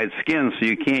oxide skin, so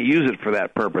you can't use it for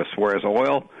that purpose. Whereas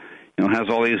oil, has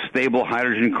all these stable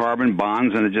hydrogen-carbon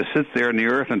bonds, and it just sits there in the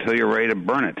earth until you're ready to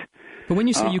burn it. But when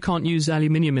you say you can't use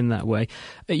aluminium in that way,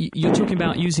 you're talking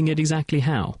about using it exactly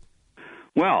how?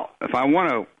 Well, if I want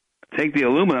to take the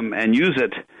aluminum and use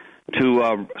it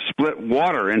to split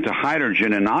water into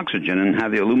hydrogen and oxygen and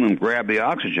have the aluminum grab the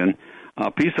oxygen, a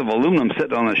piece of aluminum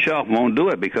sitting on the shelf won't do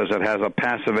it because it has a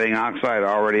passivating oxide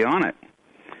already on it.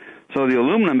 So the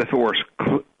aluminum,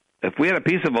 if we had a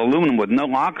piece of aluminum with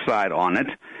no oxide on it,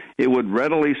 it would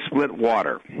readily split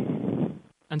water.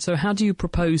 And so how do you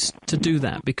propose to do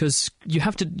that? Because you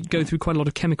have to go through quite a lot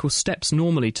of chemical steps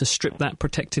normally to strip that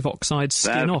protective oxide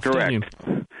skin off, correct. don't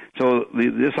you? So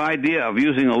this idea of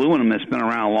using aluminum has been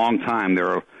around a long time.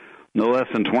 There are no less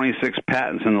than 26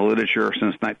 patents in the literature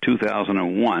since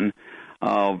 2001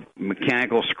 of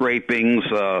mechanical scrapings,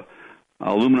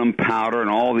 aluminum powder, and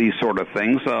all these sort of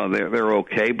things. They're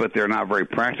okay, but they're not very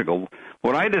practical.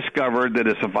 What I discovered that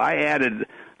is if I added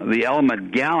the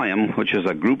element gallium, which is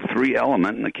a group 3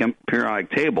 element in the periodic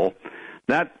table,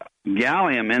 that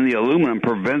gallium in the aluminum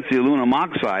prevents the aluminum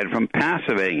oxide from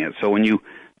passivating it. So when you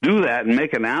do that and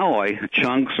make an alloy,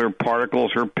 chunks or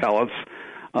particles or pellets,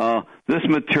 this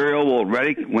material will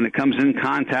when it comes in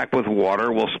contact with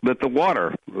water, will split the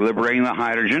water, liberating the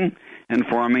hydrogen and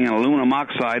forming an aluminum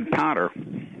oxide powder.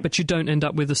 But you don't end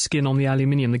up with a skin on the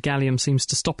aluminium. The gallium seems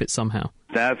to stop it somehow.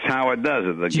 That's how it does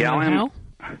it. Do you know how?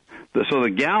 So the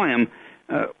gallium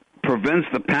prevents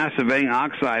the passivating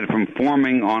oxide from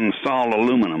forming on solid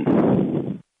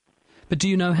aluminum. But do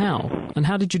you know how? And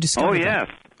how did you discover that?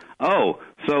 Oh, yes.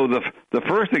 So the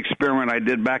first experiment I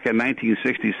did back in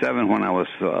 1967 when I was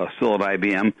still at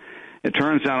IBM, it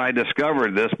turns out I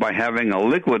discovered this by having a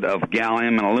liquid of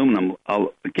gallium and aluminum.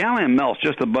 Gallium melts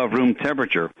just above room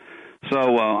temperature.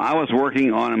 So I was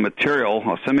working on a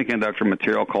semiconductor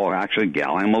material called actually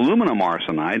gallium aluminum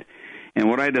arsenide. And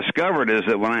what I discovered is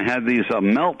that when I had these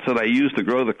melts that I used to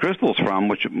grow the crystals from,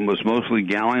 which was mostly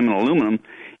gallium and aluminum,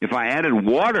 if I added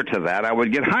water to that, I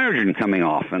would get hydrogen coming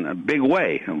off in a big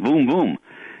way, boom, boom.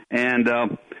 And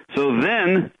so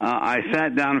then I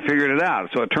sat down and figured it out.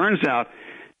 So it turns out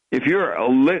if you're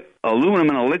aluminum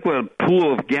in a liquid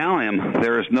pool of gallium,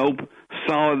 there is no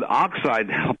solid oxide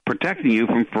protecting you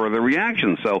from further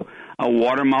reactions. So a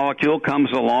water molecule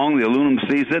comes along, the aluminum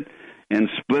sees it, and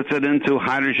splits it into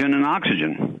hydrogen and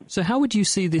oxygen. So how would you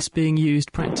see this being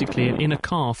used practically in a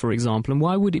car, for example, and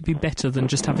why would it be better than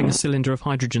just having a cylinder of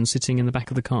hydrogen sitting in the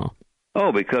back of the car?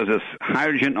 Oh, because it's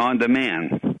hydrogen on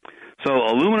demand. So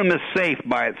aluminum is safe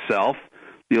by itself.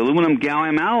 The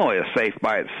aluminum-gallium alloy is safe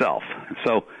by itself.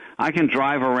 So I can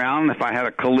drive around. If I had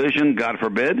a collision, God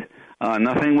forbid,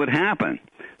 nothing would happen.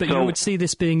 But you would see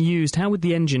this being used. How would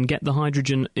the engine get the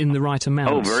hydrogen in the right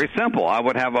amount? Oh, very simple. I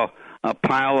would have a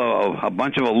pile of a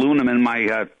bunch of aluminum in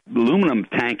my aluminum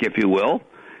tank, if you will,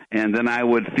 and then I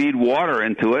would feed water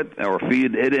into it or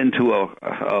feed it into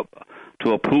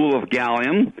a pool of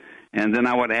gallium, and then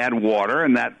I would add water,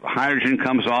 and that hydrogen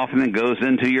comes off and then goes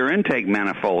into your intake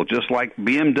manifold, just like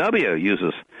BMW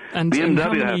uses And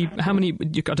how many?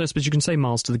 I don't suppose you can say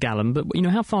miles to the gallon, but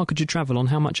how far could you travel on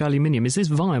how much aluminium? Is this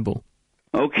viable?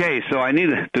 Okay, so I need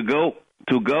to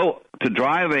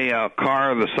drive a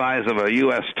car the size of a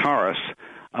U.S. Taurus,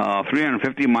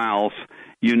 350 miles.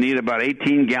 You need about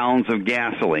 18 gallons of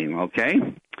gasoline. Okay,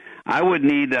 I would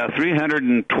need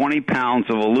 320 pounds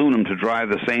of aluminum to drive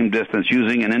the same distance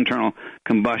using an internal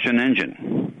combustion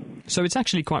engine. So it's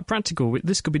actually quite practical.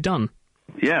 This could be done.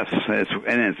 Yes,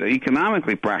 it's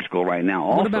economically practical right now.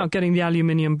 Also. What about getting the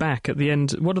aluminium back at the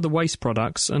end? What are the waste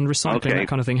products and recycling, that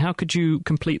kind of thing? How could you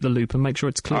complete the loop and make sure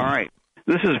it's clean? All right.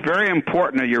 This is very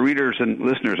important that your readers and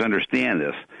listeners understand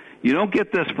this. You don't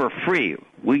get this for free.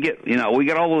 We get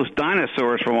all those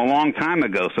dinosaurs from a long time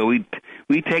ago, so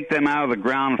we take them out of the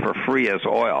ground for free as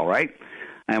oil, right?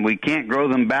 And we can't grow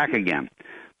them back again.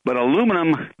 But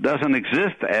aluminum doesn't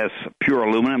exist as pure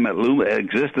aluminum. It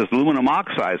exists as aluminum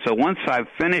oxide. So once I've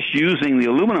finished using the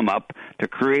aluminum up to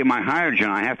create my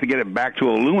hydrogen, I have to get it back to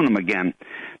aluminum again.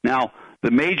 Now, the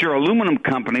major aluminum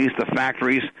companies, the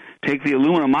factories, take the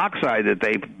aluminum oxide that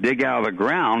they dig out of the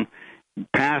ground,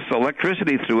 pass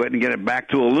electricity through it, and get it back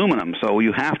to aluminum. So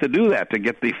you have to do that to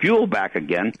get the fuel back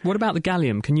again. What about the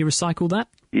gallium? Can you recycle that?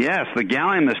 Yes, the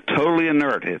gallium is totally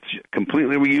inert. It's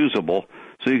completely reusable.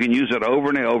 So you can use it over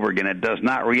and over again. It does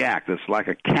not react. It's like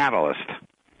a catalyst.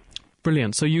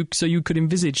 Brilliant. So you could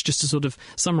envisage, just to sort of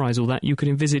summarise all that, you could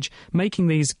envisage making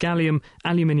these gallium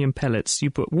aluminium pellets. You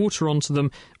put water onto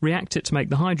them, react it to make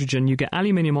the hydrogen. You get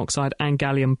aluminium oxide and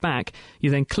gallium back.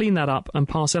 You then clean that up and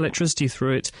pass electricity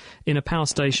through it in a power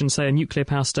station, say a nuclear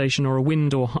power station or a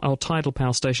wind or tidal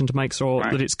power station, to make sure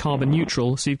that it's carbon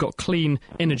neutral. So you've got clean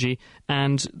energy,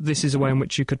 and this is a way in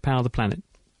which you could power the planet.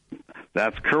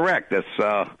 That's correct.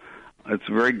 It's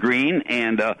very green,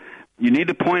 and you need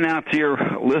to point out to your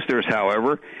listeners,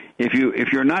 however, if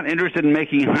you're not interested in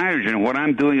making hydrogen, what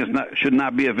I'm doing should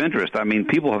not be of interest. I mean,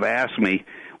 people have asked me,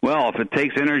 well, if it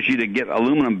takes energy to get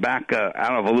aluminum back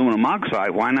out of aluminum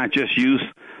oxide, why not just use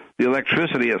the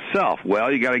electricity itself?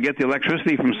 Well, you got to get the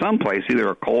electricity from someplace, either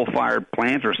a coal-fired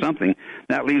plant or something.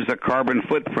 That leaves a carbon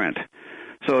footprint.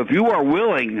 So if you are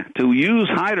willing to use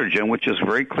hydrogen, which is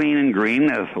very clean and green,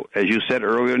 as you said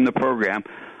earlier in the program,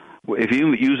 if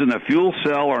you're using a fuel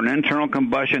cell or an internal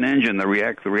combustion engine, the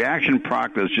reaction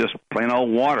product is just plain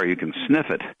old water. You can sniff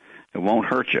it. It won't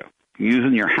hurt you. You can use it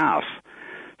in your house.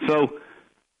 So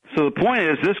the point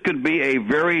is, this could be a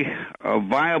very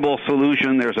viable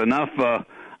solution. There's enough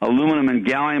aluminum and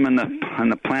gallium on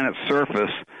the planet's surface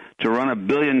to run 1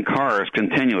 billion cars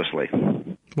continuously.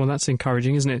 Well, that's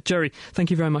encouraging, isn't it? Jerry, thank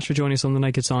you very much for joining us on The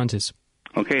Naked Scientist.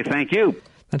 Okay, thank you.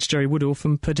 That's Jerry Woodall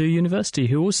from Purdue University,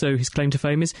 who also, his claim to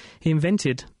fame is, he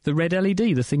invented the red LED,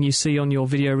 the thing you see on your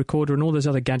video recorder and all those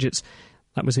other gadgets.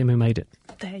 That was him who made it.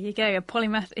 There you go, a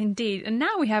polymath indeed. And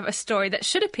now we have a story that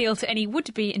should appeal to any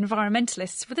would-be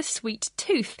environmentalists with a sweet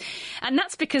tooth. And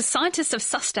that's because scientists have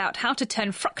sussed out how to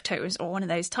turn fructose, or one of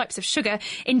those types of sugar,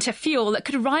 into fuel that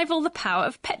could rival the power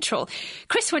of petrol.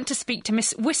 Chris went to speak to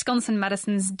Miss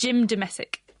Wisconsin-Madison's Jim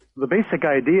Domesic. The basic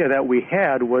idea that we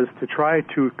had was to try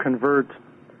to convert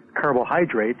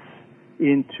carbohydrates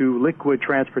into liquid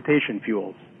transportation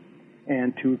fuels,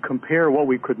 and to compare what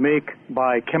we could make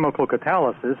by chemical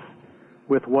catalysis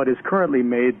with what is currently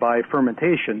made by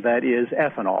fermentation, that is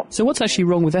ethanol. So what's actually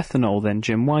wrong with ethanol then,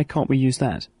 Jim? Why can't we use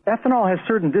that? Ethanol has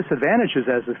certain disadvantages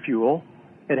as a fuel.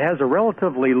 It has a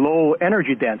relatively low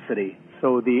energy density,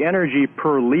 so the energy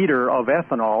per liter of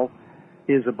ethanol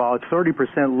is about 30%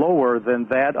 lower than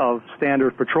that of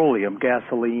standard petroleum,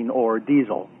 gasoline, or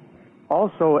diesel.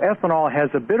 Also, ethanol has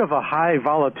a bit of a high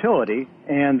volatility,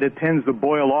 and it tends to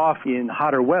boil off in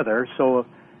hotter weather, so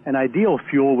an ideal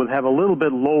fuel would have a little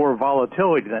bit lower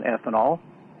volatility than ethanol.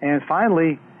 And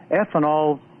finally,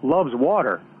 ethanol loves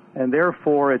water, and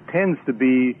therefore it tends to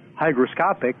be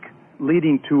hygroscopic,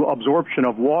 leading to absorption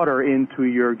of water into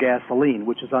your gasoline,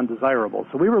 which is undesirable.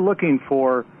 So we were looking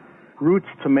for routes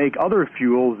to make other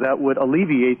fuels that would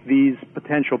alleviate these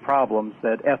potential problems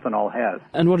that ethanol has.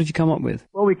 And what did you come up with?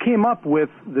 Well, we came up with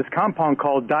this compound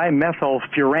called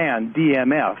dimethylfuran,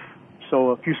 DMF.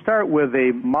 So if you start with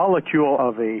a molecule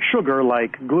of a sugar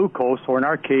like glucose, or in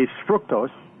our case,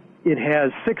 fructose, it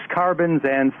has 6 carbons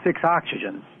and 6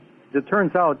 oxygens. It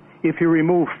turns out if you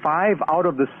remove 5 out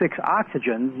of the 6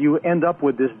 oxygens, you end up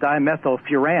with this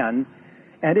dimethylfuran,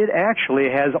 and it actually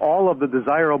has all of the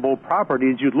desirable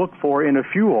properties you'd look for in a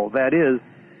fuel. That is,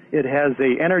 it has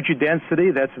an energy density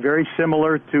that's very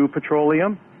similar to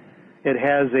petroleum. It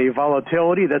has a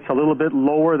volatility that's a little bit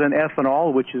lower than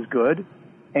ethanol, which is good.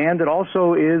 And it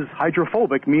also is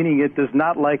hydrophobic, meaning it does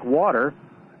not like water.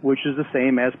 which is the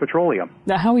same as petroleum.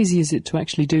 Now, how easy is it to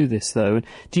actually do this, though?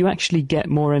 Do you actually get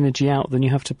more energy out than you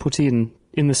have to put in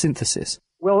the synthesis?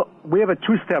 Well, we have a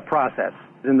two-step process.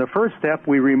 In the first step,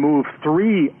 we remove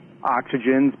 3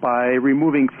 oxygens by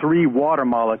removing 3 water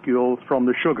molecules from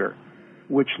the sugar,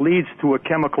 which leads to a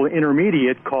chemical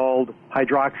intermediate called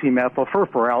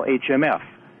hydroxymethylfurfuryl, HMF.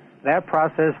 That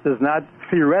process does not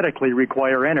theoretically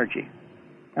require energy.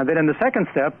 And then in the second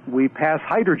step, we pass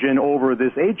hydrogen over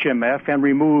this HMF and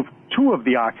remove 2 of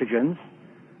the oxygens,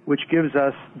 which gives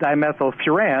us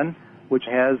dimethylfuran, which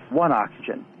has 1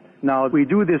 oxygen. Now, we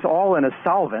do this all in a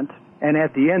solvent, and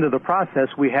at the end of the process,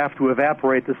 we have to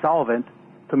evaporate the solvent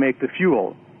to make the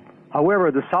fuel.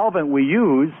 However, the solvent we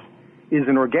use is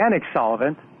an organic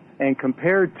solvent, and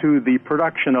compared to the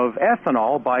production of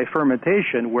ethanol by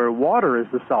fermentation, where water is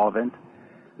the solvent,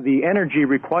 the energy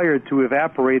required to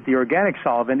evaporate the organic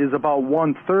solvent is about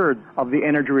 1/3 of the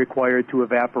energy required to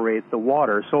evaporate the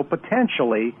water. So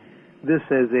potentially, this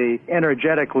is a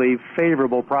energetically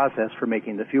favorable process for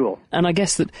making the fuel. And I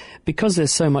guess that because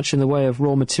there's so much in the way of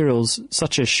raw materials,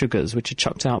 such as sugars, which are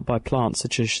chucked out by plants,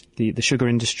 such as the sugar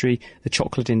industry, the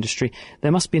chocolate industry,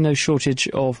 there must be no shortage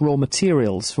of raw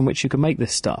materials from which you can make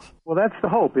this stuff. Well, that's the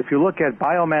hope. If you look at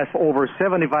biomass, over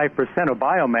 75% of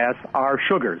biomass are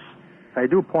sugars. I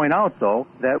do point out, though,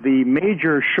 that the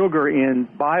major sugar in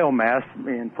biomass,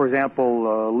 for example,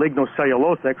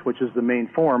 lignocellulosics, which is the main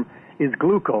form, is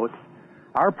glucose.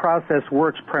 Our process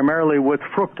works primarily with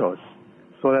fructose,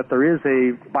 so that there is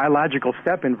a biological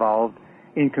step involved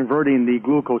in converting the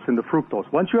glucose into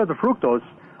fructose. Once you have the fructose,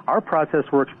 our process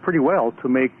works pretty well to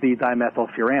make the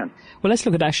dimethylfuran. Well, let's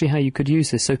look at actually how you could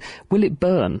use this. So will it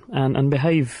burn and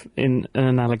behave in an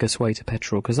analogous way to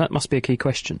petrol? Because that must be a key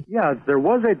question. Yeah, there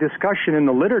was a discussion in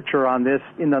the literature on this.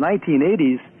 In the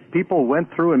 1980s, people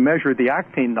went through and measured the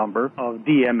octane number of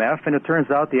DMF, and it turns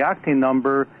out the octane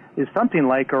number is something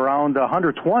like around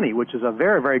 120, which is a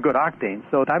very, very good octane.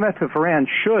 So dimethylfuran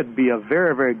should be a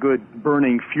very, very good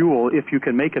burning fuel if you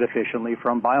can make it efficiently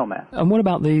from biomass. And what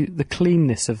about the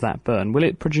cleanness of that burn? Will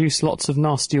it produce lots of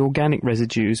nasty organic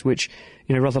residues, which,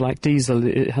 rather like diesel,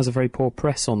 it has a very poor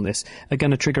press on this, are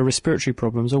going to trigger respiratory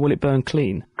problems, or will it burn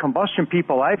clean? Combustion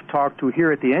people I've talked to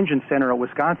here at the Engine Center of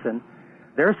Wisconsin,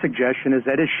 their suggestion is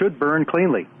that it should burn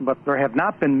cleanly. But there have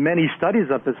not been many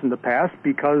studies of this in the past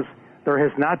because there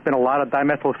has not been a lot of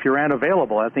dimethylfuran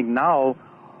available. I think now,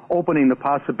 opening the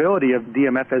possibility of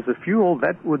DMF as a fuel,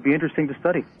 that would be interesting to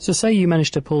study. So say you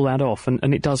manage to pull that off and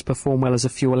it does perform well as a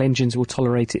fuel, engines will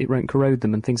tolerate it, it won't corrode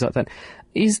them and things like that.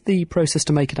 Is the process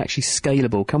to make it actually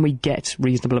scalable? Can we get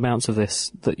reasonable amounts of this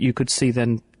that you could see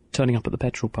then turning up at the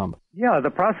petrol pump? Yeah,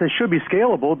 the process should be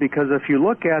scalable because if you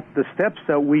look at the steps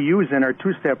that we use in our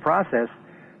two-step process,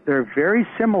 they're very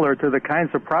similar to the kinds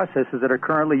of processes that are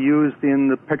currently used in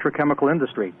the petrochemical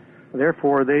industry.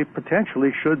 Therefore, they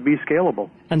potentially should be scalable.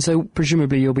 And so,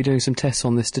 presumably, you'll be doing some tests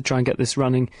on this to try and get this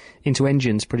running into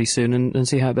engines pretty soon and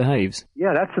see how it behaves.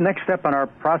 Yeah, that's the next step on our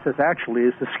process, actually,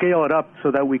 is to scale it up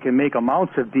so that we can make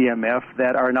amounts of DMF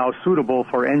that are now suitable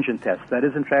for engine tests. That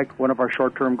is, in fact, one of our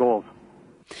short-term goals.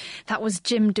 That was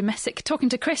Jim Domesic talking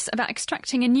to Chris about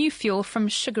extracting a new fuel from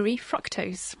sugary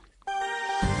fructose.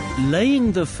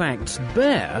 Laying the facts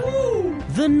bare,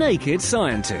 the Naked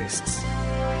Scientists.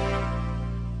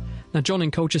 Now, John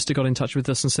in Colchester got in touch with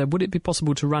us and said, would it be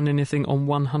possible to run anything on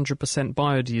 100%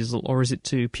 biodiesel, or is it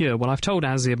too pure? Well, I've told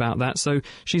Azzy about that, so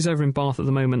she's over in Bath at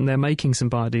the moment and they're making some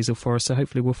biodiesel for us, so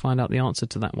hopefully we'll find out the answer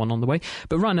to that one on the way.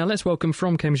 But right now, let's welcome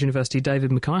from Cambridge University,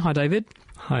 David Mackay. Hi, David.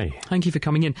 Hi. Thank you for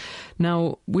coming in.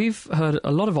 Now, we've heard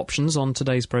a lot of options on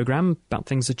today's programme about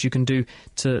things that you can do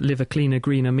to live a cleaner,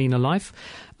 greener, meaner life.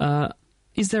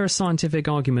 Is there a scientific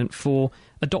argument for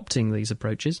adopting these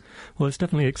approaches? Well, it's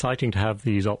definitely exciting to have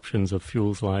these options of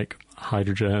fuels like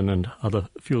hydrogen and other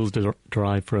fuels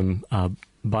derived from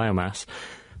biomass.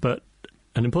 But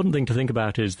an important thing to think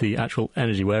about is the actual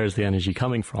energy. Where is the energy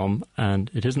coming from?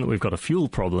 And it isn't that we've got a fuel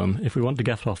problem. If we want to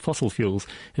get off fossil fuels,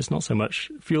 it's not so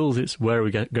much fuels, it's where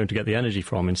we're going to get the energy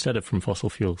from instead of from fossil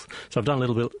fuels. So I've done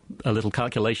a little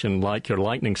calculation like your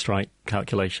lightning strike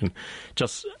calculation,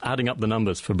 just adding up the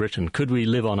numbers for Britain. Could we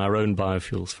live on our own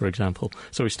biofuels, for example?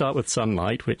 So we start with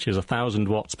sunlight, which is 1,000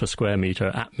 watts per square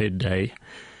metre at midday.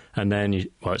 And then,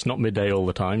 it's not midday all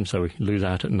the time, so we lose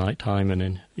out at night time, and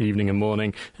in evening and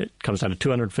morning it comes down to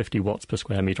 250 watts per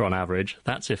square metre on average.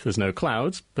 That's if there's no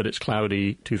clouds, but it's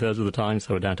cloudy 2/3 of the time,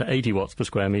 so we're down to 80 watts per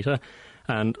square metre.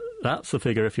 And that's the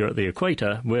figure if you're at the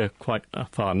equator. We're quite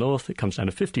far north. It comes down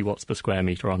to 50 watts per square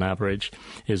metre on average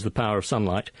is the power of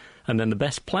sunlight. And then the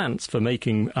best plants for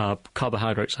making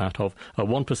carbohydrates out of are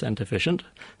 1% efficient.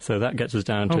 So that gets us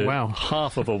down to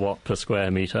half of a watt per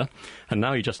square metre. And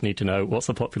now you just need to know what's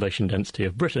the population density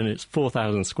of Britain. It's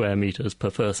 4,000 square metres per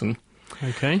person.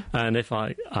 Okay. And if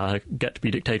I get to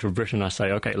be dictator of Britain, I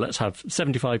say, OK, let's have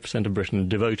 75% of Britain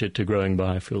devoted to growing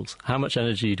biofuels. How much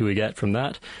energy do we get from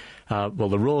that? Well,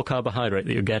 the raw carbohydrate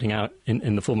that you're getting out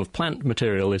in the form of plant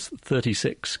material is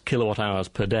 36 kilowatt hours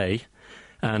per day.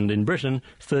 And in Britain,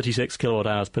 36 kilowatt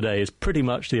hours per day is pretty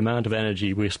much the amount of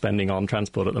energy we're spending on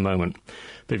transport at the moment.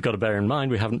 But you've got to bear in mind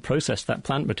we haven't processed that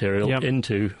plant material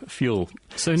into fuel.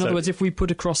 So in other words, if we put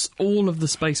across all of the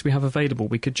space we have available,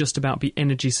 we could just about be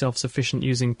energy self-sufficient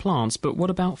using plants. But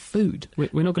what about food? We're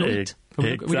not going to eat.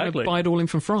 We're going to buy it all in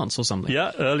from France or something.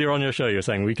 Yeah, earlier on your show you were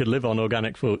saying we could live on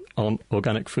organic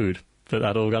food. But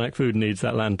that organic food needs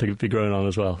that land to be grown on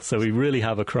as well. So we really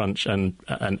have a crunch. And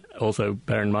also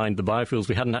bear in mind the biofuels.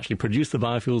 We hadn't actually produced the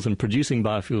biofuels, and producing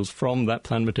biofuels from that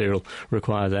plant material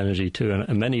requires energy too.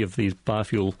 And many of these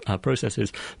biofuel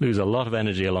processes lose a lot of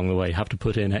energy along the way, have to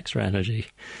put in extra energy.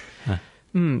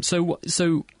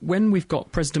 So when we've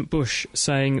got President Bush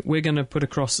saying we're going to put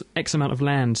across X amount of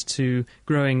land to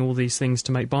growing all these things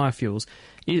to make biofuels,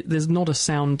 there's not a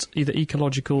sound either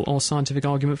ecological or scientific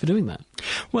argument for doing that.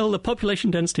 Well, the population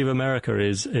density of America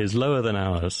is lower than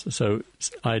ours, so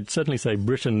I'd certainly say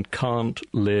Britain can't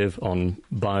live on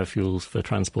biofuels for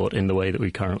transport in the way that we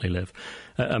currently live.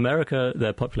 America,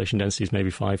 their population density is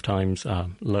maybe 5 times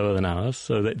lower than ours,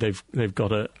 so they've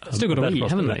got a still got to eat,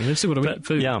 haven't they? They've still got to eat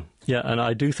food. Yeah, and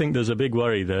I do think there's a big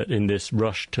worry that in this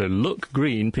rush to look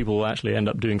green, people will actually end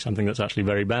up doing something that's actually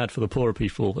very bad for the poorer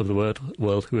people of the world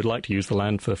who would like to use the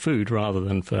land for food rather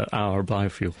than for our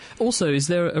biofuel. Also, is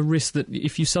there a risk that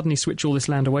if you suddenly switch all this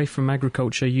land away from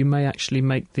agriculture, you may actually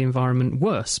make the environment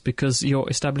worse because you're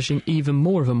establishing even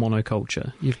more of a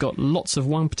monoculture? You've got lots of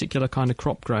one particular kind of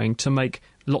crop growing to make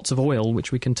lots of oil,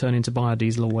 which we can turn into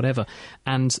biodiesel or whatever,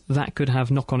 and that could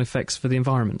have knock-on effects for the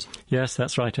environment. Yes,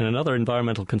 that's right. And another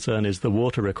environmental concern is the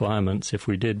water requirements. If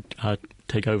we did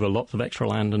take over lots of extra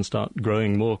land and start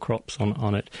growing more crops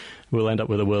on it, we'll end up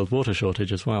with a world water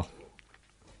shortage as well.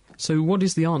 So what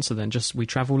is the answer then? Just we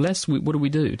travel less? What do we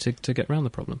do to get around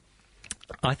the problem?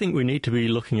 I think we need to be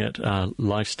looking at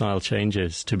lifestyle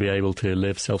changes to be able to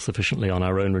live self-sufficiently on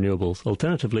our own renewables.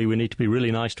 Alternatively, we need to be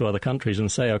really nice to other countries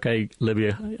and say, OK,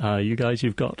 Libya, you guys,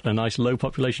 you've got a nice low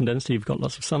population density, you've got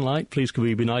lots of sunlight, please could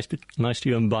we be nice to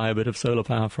you and buy a bit of solar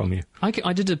power from you? I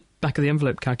did a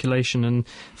back-of-the-envelope calculation and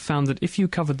found that if you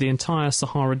covered the entire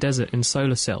Sahara Desert in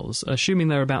solar cells, assuming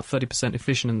they're about 30%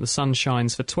 efficient and the sun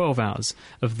shines for 12 hours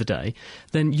of the day,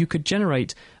 then you could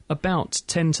generate about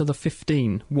 10 to the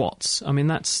 15 watts. I mean,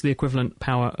 that's the equivalent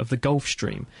power of the Gulf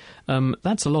Stream.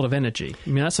 That's a lot of energy. I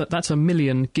mean, that's a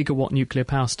million gigawatt nuclear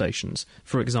power stations,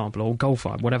 for example, or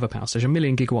Gulf-fired, whatever power station, a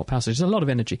million gigawatt power stations. It's a lot of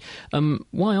energy.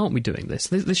 Why aren't we doing this?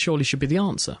 This surely should be the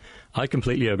answer. I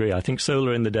completely agree. I think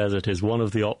solar in the desert is one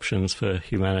of the options for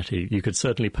humanity. You could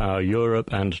certainly power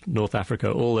Europe and North Africa,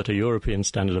 all at a European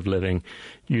standard of living,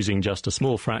 using just a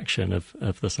small fraction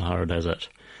of the Sahara Desert.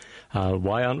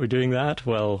 Why aren't we doing that?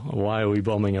 Well, why are we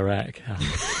bombing Iraq?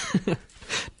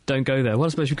 Don't go there. Well, I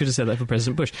suppose you could have said that for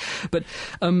President Bush. But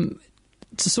to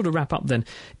sort of wrap up then,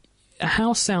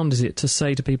 how sound is it to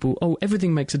say to people, oh,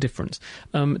 everything makes a difference?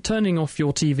 Turning off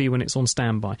your TV when it's on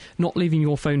standby, not leaving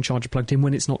your phone charger plugged in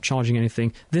when it's not charging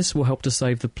anything, this will help to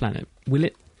save the planet. Will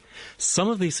it? Some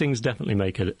of these things definitely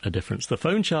make a difference. The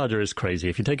phone charger is crazy.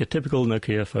 If you take a typical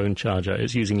Nokia phone charger,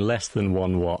 it's using less than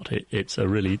 1 watt. It's a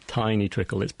really tiny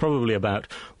trickle. It's probably about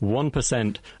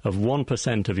 1% of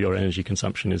 1% of your energy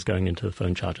consumption is going into the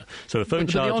phone charger. So a phone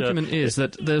charger... But the argument is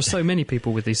that there's so many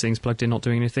people with these things plugged in not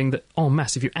doing anything that, en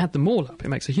masse, if you add them all up, it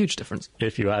makes a huge difference.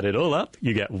 If you add it all up,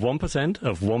 you get 1%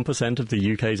 of 1% of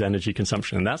the UK's energy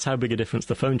consumption, and that's how big a difference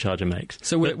the phone charger makes.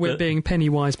 So we're being penny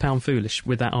wise, pound foolish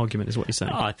with that argument, is what you're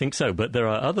saying? I think so, but there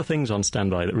are other things on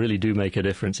standby that really do make a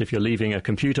difference. If you're leaving a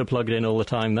computer plugged in all the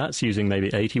time, that's using maybe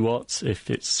 80 watts. If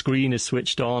its screen is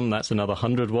switched on, that's another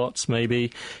 100 watts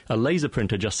maybe. A laser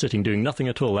printer just sitting doing nothing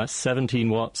at all, that's 17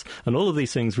 watts. And all of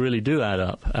these things really do add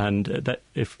up. And that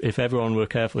if everyone were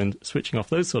careful in switching off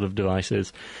those sort of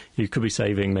devices, you could be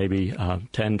saving maybe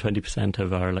 10-20%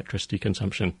 of our electricity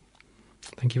consumption.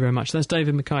 Thank you very much. That's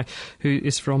David Mackay, who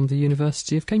is from the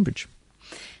University of Cambridge.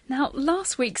 Now,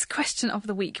 last week's question of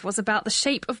the week was about the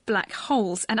shape of black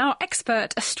holes, and our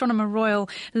expert astronomer royal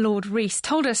Lord Rees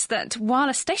told us that while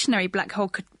a stationary black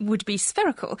hole would be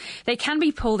spherical, they can be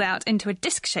pulled out into a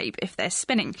disc shape if they're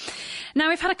spinning. Now,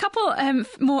 we've had a couple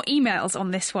more emails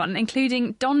on this one,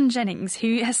 including Don Jennings,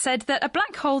 who has said that a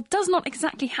black hole does not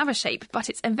exactly have a shape, but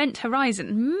its event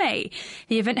horizon may.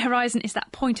 The event horizon is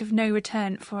that point of no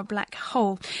return for a black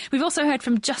hole. We've also heard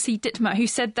from Jussie Dittmer, who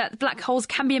said that black holes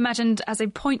can be imagined as a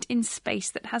point in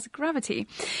space that has gravity.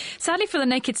 Sadly for the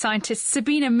Naked Scientist,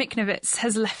 Sabina Miknovitz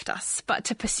has left us, but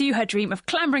to pursue her dream of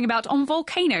clambering about on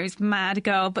volcanoes, mad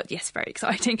girl, but yes, very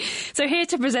exciting. So here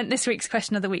to present this week's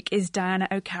question of the week is Diana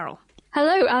O'Carroll.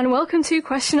 Hello and welcome to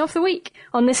Question of the Week.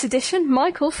 On this edition,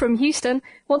 Michael from Houston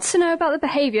wants to know about the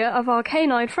behaviour of our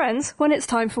canine friends when it's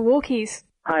time for walkies.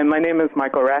 Hi, my name is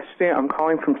Michael Rashty. I'm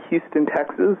calling from Houston,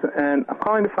 Texas, and I'm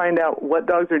calling to find out what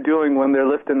dogs are doing when they're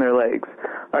lifting their legs.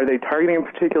 Are they targeting a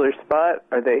particular spot?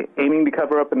 Are they aiming to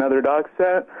cover up another dog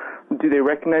scent? Do they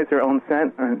recognize their own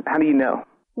scent? And how do you know?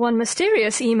 One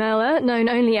mysterious emailer, known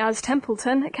only as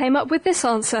Templeton, came up with this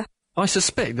answer. I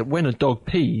suspect that when a dog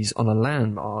pees on a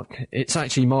landmark, it's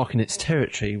actually marking its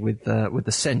territory with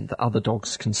the scent that other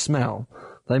dogs can smell.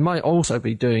 They might also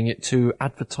be doing it to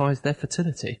advertise their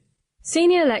fertility.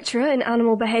 Senior lecturer in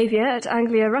animal behaviour at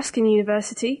Anglia Ruskin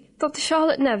University, Dr.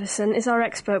 Charlotte Neverson is our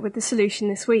expert with the solution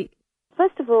this week.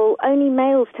 First of all, only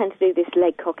males tend to do this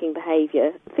leg-cocking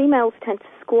behaviour. Females tend to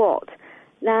squat.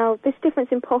 Now, this difference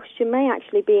in posture may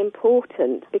actually be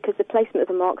important because the placement of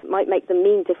the marks might make them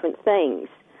mean different things.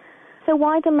 So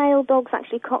why do male dogs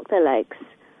actually cock their legs?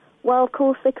 Well, of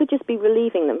course, they could just be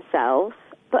relieving themselves,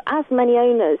 but as many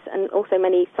owners and also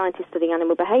many scientists studying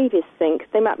animal behaviours think,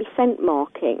 they might be scent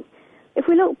marking. If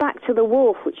we look back to the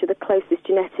wolf, which are the closest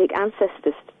genetic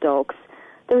ancestors to dogs,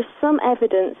 there is some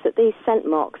evidence that these scent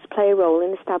marks play a role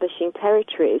in establishing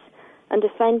territories and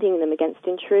defending them against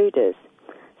intruders.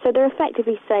 So they're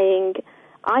effectively saying,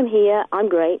 I'm here, I'm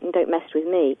great, and don't mess with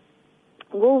me.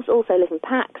 Wolves also live in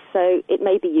packs, so it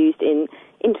may be used in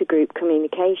intergroup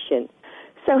communication.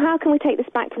 So how can we take this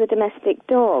back to the domestic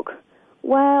dog?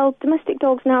 Well, domestic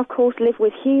dogs now, of course, live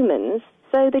with humans,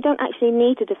 so they don't actually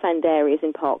need to defend areas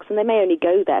in parks, and they may only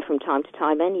go there from time to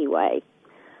time anyway.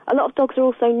 A lot of dogs are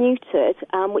also neutered,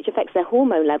 which affects their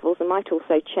hormone levels and might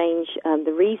also change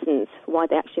the reasons why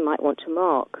they actually might want to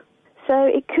mark. So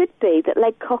it could be that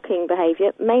leg-cocking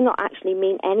behaviour may not actually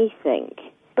mean anything.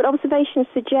 But observations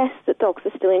suggest that dogs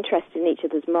are still interested in each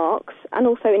other's marks and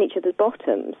also in each other's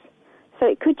bottoms. So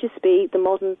it could just be the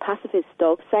modern pacifist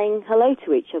dog saying hello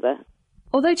to each other.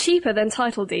 Although cheaper than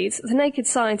title deeds, the Naked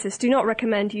Scientists do not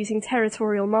recommend using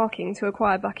territorial marking to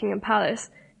acquire Buckingham Palace.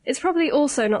 It's probably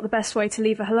also not the best way to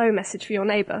leave a hello message for your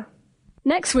neighbour.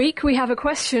 Next week, we have a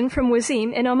question from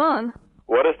Wazim in Oman.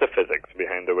 What is the physics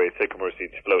behind the way sycamore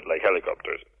seeds float like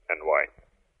helicopters, and why?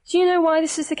 Do you know why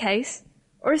this is the case?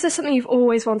 Or is there something you've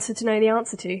always wanted to know the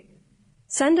answer to?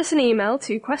 Send us an email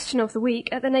to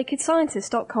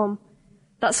questionoftheweek@thenakedscientist.com.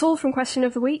 That's all from Question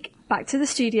of the Week. Back to the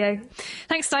studio.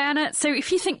 Thanks, Diana. So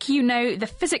if you think you know the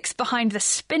physics behind the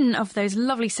spin of those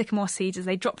lovely sycamore seeds as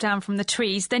they drop down from the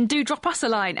trees, then do drop us a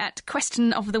line at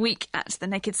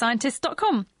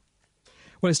questionoftheweek@thenakedscientist.com.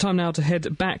 Well, it's time now to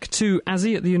head back to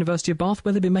Azzy at the University of Bath,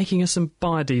 where they'll be making us some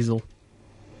biodiesel.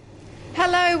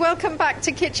 Hello, welcome back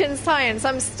to Kitchen Science.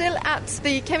 I'm still at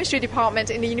the chemistry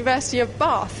department in the University of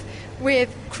Bath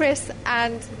with Chris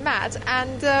and Matt,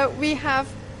 and we have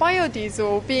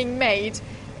biodiesel being made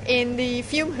in the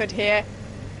fume hood here,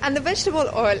 and the vegetable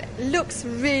oil looks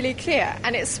really clear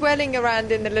and it's swirling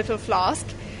around in the little flask.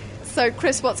 So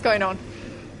Chris, what's going on?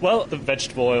 Well, the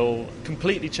vegetable oil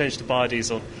completely changed to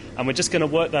biodiesel, and we're just going to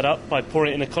work that up by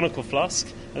pouring it in a conical flask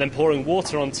and then pouring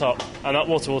water on top, and that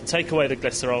water will take away the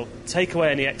glycerol, take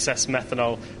away any excess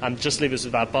methanol, and just leave us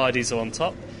with our biodiesel on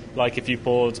top, like if you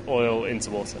poured oil into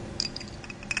water.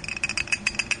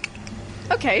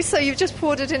 Okay, so you've just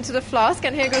poured it into the flask,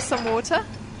 and here goes some water.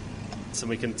 So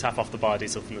we can tap off the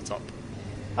biodiesel from the top.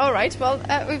 All right, well,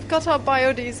 we've got our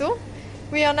biodiesel.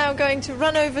 We are now going to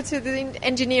run over to the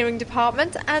engineering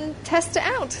department and test it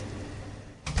out.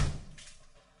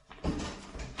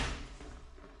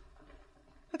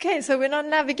 Okay, so we're now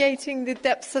navigating the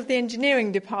depths of the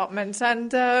engineering department,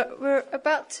 and we're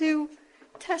about to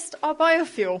test our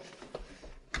biofuel.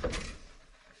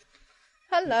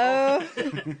 Hello.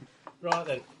 Right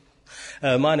then.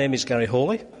 My name is Gary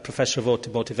Hawley, Professor of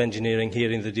Automotive Engineering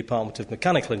here in the Department of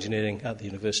Mechanical Engineering at the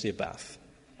University of Bath.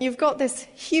 You've got this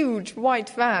huge white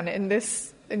van in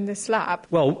this lab.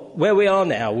 Well, where we are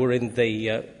now, we're in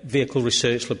the Vehicle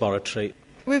Research Laboratory.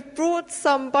 We've brought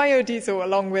some biodiesel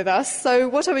along with us, so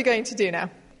what are we going to do now?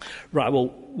 Right, well,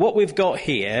 what we've got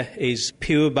here is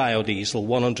pure biodiesel,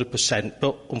 100%,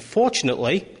 but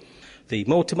unfortunately, the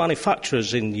motor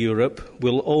manufacturers in Europe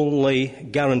will only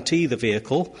guarantee the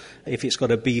vehicle if it's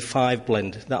got a B5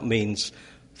 blend. That means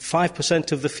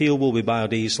 5% of the fuel will be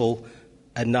biodiesel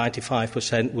and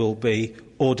 95% will be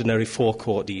ordinary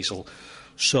forecourt diesel.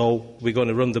 So we're going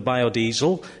to run the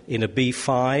biodiesel in a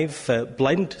B5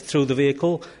 blend through the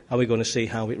vehicle, and we're going to see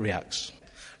how it reacts.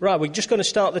 Right, we're just going to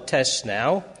start the tests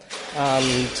now,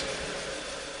 and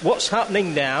what's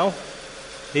happening now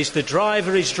is the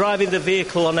driver is driving the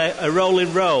vehicle on a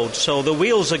rolling road, so the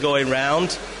wheels are going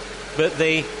round, but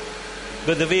the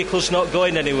vehicle's not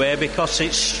going anywhere because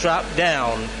it's strapped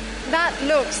down. That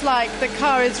looks like the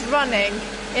car is running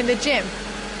in the gym.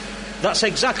 That's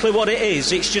exactly what it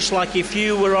is. It's just like if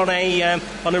you were on a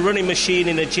running machine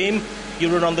in a gym,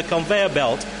 you run on the conveyor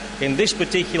belt. In this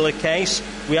particular case,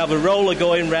 we have a roller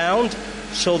going round,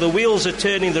 so the wheels are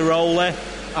turning the roller,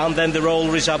 and then the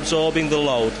roller is absorbing the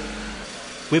load.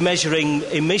 We're measuring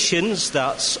emissions,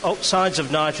 that's oxides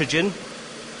of nitrogen,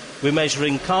 we're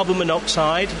measuring carbon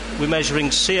monoxide, we're measuring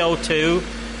CO2,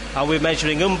 and we're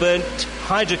measuring unburnt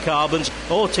hydrocarbons.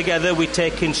 Altogether, we're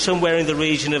taking somewhere in the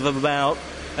region of about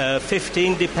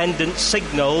 15 dependent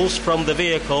signals from the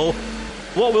vehicle.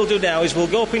 What we'll do now is we'll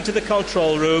go up into the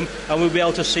control room and we'll be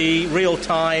able to see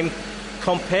real-time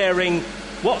comparing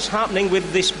what's happening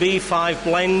with this B5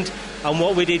 blend and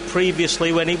what we did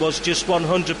previously when it was just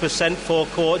 100%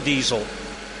 forecourt diesel.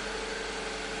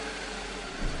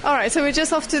 All right, so we're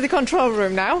just off to the control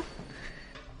room now.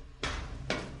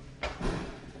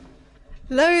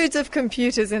 Loads of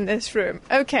computers in this room.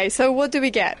 Okay, so what do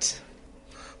we get?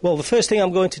 Well, the first thing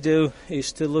I'm going to do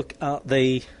is to look at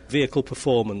the vehicle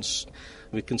performance.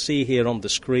 We can see here on the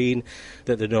screen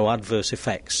that there are no adverse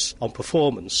effects on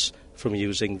performance from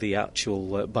using the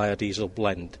actual biodiesel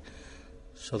blend.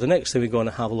 So the next thing we're going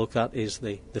to have a look at is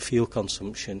the fuel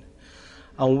consumption.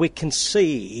 And we can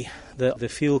see that the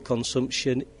fuel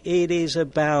consumption, it is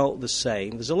about the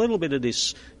same. There's a little bit of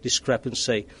this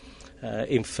discrepancy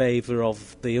in favour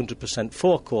of the 100%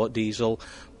 forecourt diesel.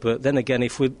 But then again,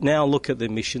 if we now look at the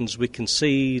emissions, we can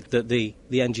see that the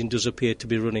engine does appear to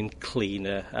be running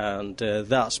cleaner, and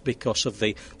that's because of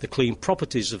the clean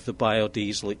properties of the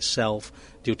biodiesel itself,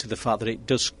 due to the fact that it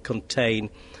does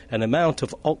contain an amount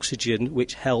of oxygen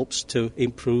which helps to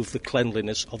improve the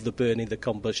cleanliness of the burning the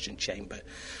combustion chamber.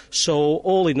 So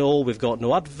all in all, we've got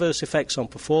no adverse effects on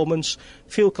performance.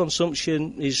 Fuel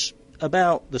consumption is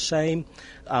about the same,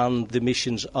 and the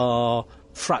emissions are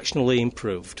fractionally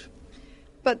improved.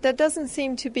 But there doesn't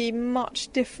seem to be much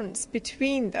difference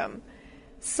between them.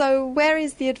 So where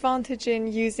is the advantage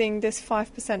in using this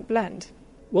 5% blend?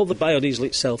 Well, the biodiesel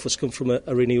itself has come from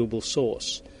a renewable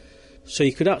source. So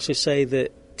you could actually say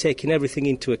that taking everything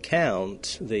into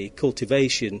account, the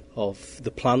cultivation of the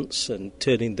plants and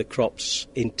turning the crops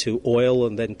into oil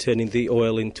and then turning the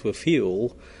oil into a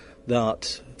fuel,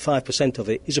 that 5% of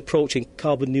it is approaching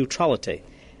carbon neutrality.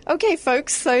 Okay,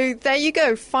 folks, so there you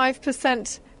go,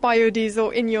 5%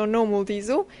 biodiesel in your normal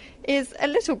diesel is a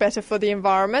little better for the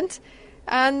environment.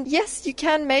 And yes, you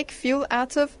can make fuel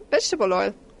out of vegetable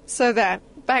oil. So there,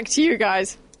 back to you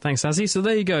guys. Thanks, Azzy. So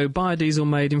there you go, biodiesel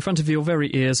made in front of your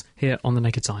very ears here on The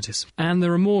Naked Scientist. And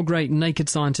there are more great Naked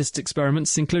Scientist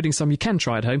experiments, including some you can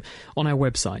try at home, on our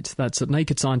website. That's at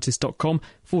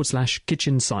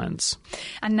nakedscientist.com/kitchen science.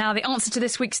 And now the answer to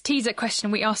this week's teaser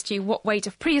question. We asked you what weight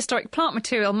of prehistoric plant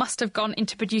material must have gone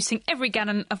into producing every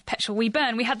gallon of petrol we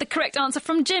burn. We had the correct answer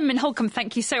from Jim in Holcombe.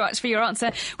 Thank you so much for your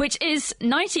answer, which is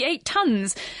 98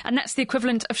 tonnes. And that's the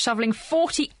equivalent of shovelling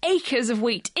 40 acres of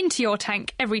wheat into your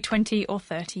tank every 20 or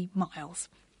 30 miles.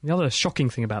 The other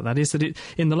shocking thing about that is that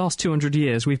in the last 200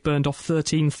 years, we've burned off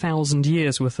 13,000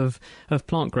 years' worth of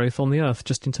plant growth on the Earth,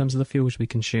 just in terms of the fuels we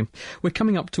consume. We're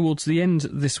coming up towards the end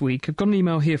this week. I've got an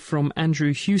email here from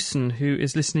Andrew Hewson, who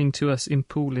is listening to us in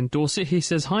Poole in Dorset. He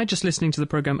says, "Hi, just listening to the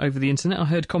programme over the internet. I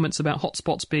heard comments about hot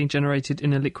spots being generated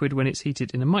in a liquid when it's heated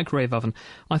in a microwave oven.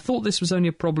 I thought this was only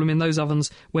a problem in those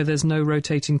ovens where there's no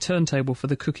rotating turntable for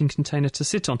the cooking container to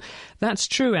sit on." That's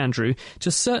true, Andrew. To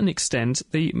a certain extent,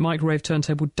 the microwave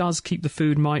turntable does keep the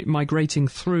food migrating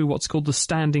through what's called the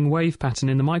standing wave pattern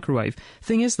in the microwave.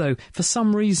 Thing is, though, for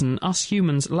some reason, us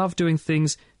humans love doing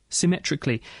things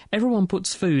symmetrically. Everyone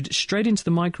puts food straight into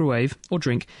the microwave, or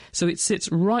drink, so it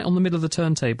sits right on the middle of the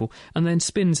turntable and then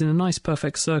spins in a nice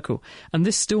perfect circle. And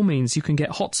this still means you can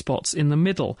get hot spots in the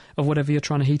middle of whatever you're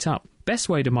trying to heat up. best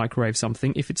way to microwave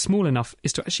something, if it's small enough,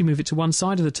 is to actually move it to one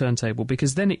side of the turntable,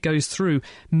 because then it goes through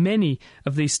many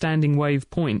of these standing wave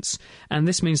points, and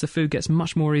this means the food gets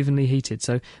much more evenly heated.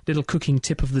 So, little cooking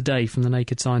tip of the day from the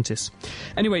Naked Scientists.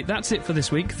 Anyway, that's it for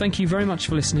this week. Thank you very much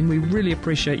for listening. We really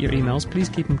appreciate your emails. Please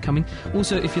keep them coming.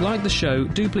 Also, if you like the show,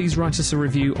 do please write us a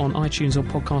review on iTunes or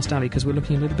Podcast Alley, because we're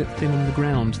looking a little bit thin on the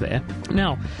ground there.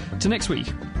 Now, to next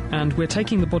week. And we're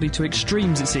taking the body to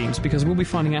extremes, it seems, because we'll be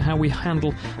finding out how we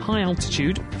handle high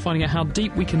altitude, finding out how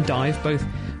deep we can dive, both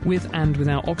with and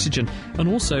without oxygen, and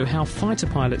also how fighter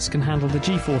pilots can handle the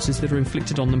G-forces that are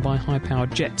inflicted on them by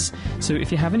high-powered jets. So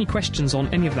if you have any questions on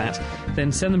any of that,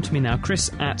 then send them to me now,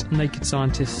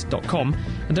 chris@nakedscientist.com.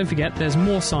 And don't forget, there's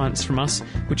more science from us,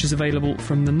 which is available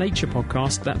from the Nature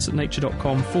podcast. That's at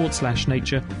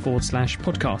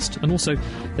nature.com/nature/podcast. And also,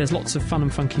 there's lots of fun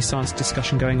and funky science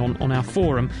discussion going on our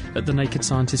forum at the Naked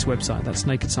Scientist website. That's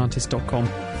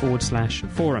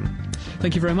nakedscientist.com/forum.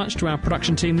 Thank you very much to our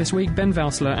production team this week: Ben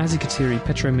Valsler, Azzy Katiri,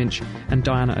 Petro Minch and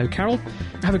Diana O'Carroll.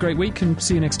 Have a great week and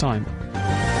see you next time.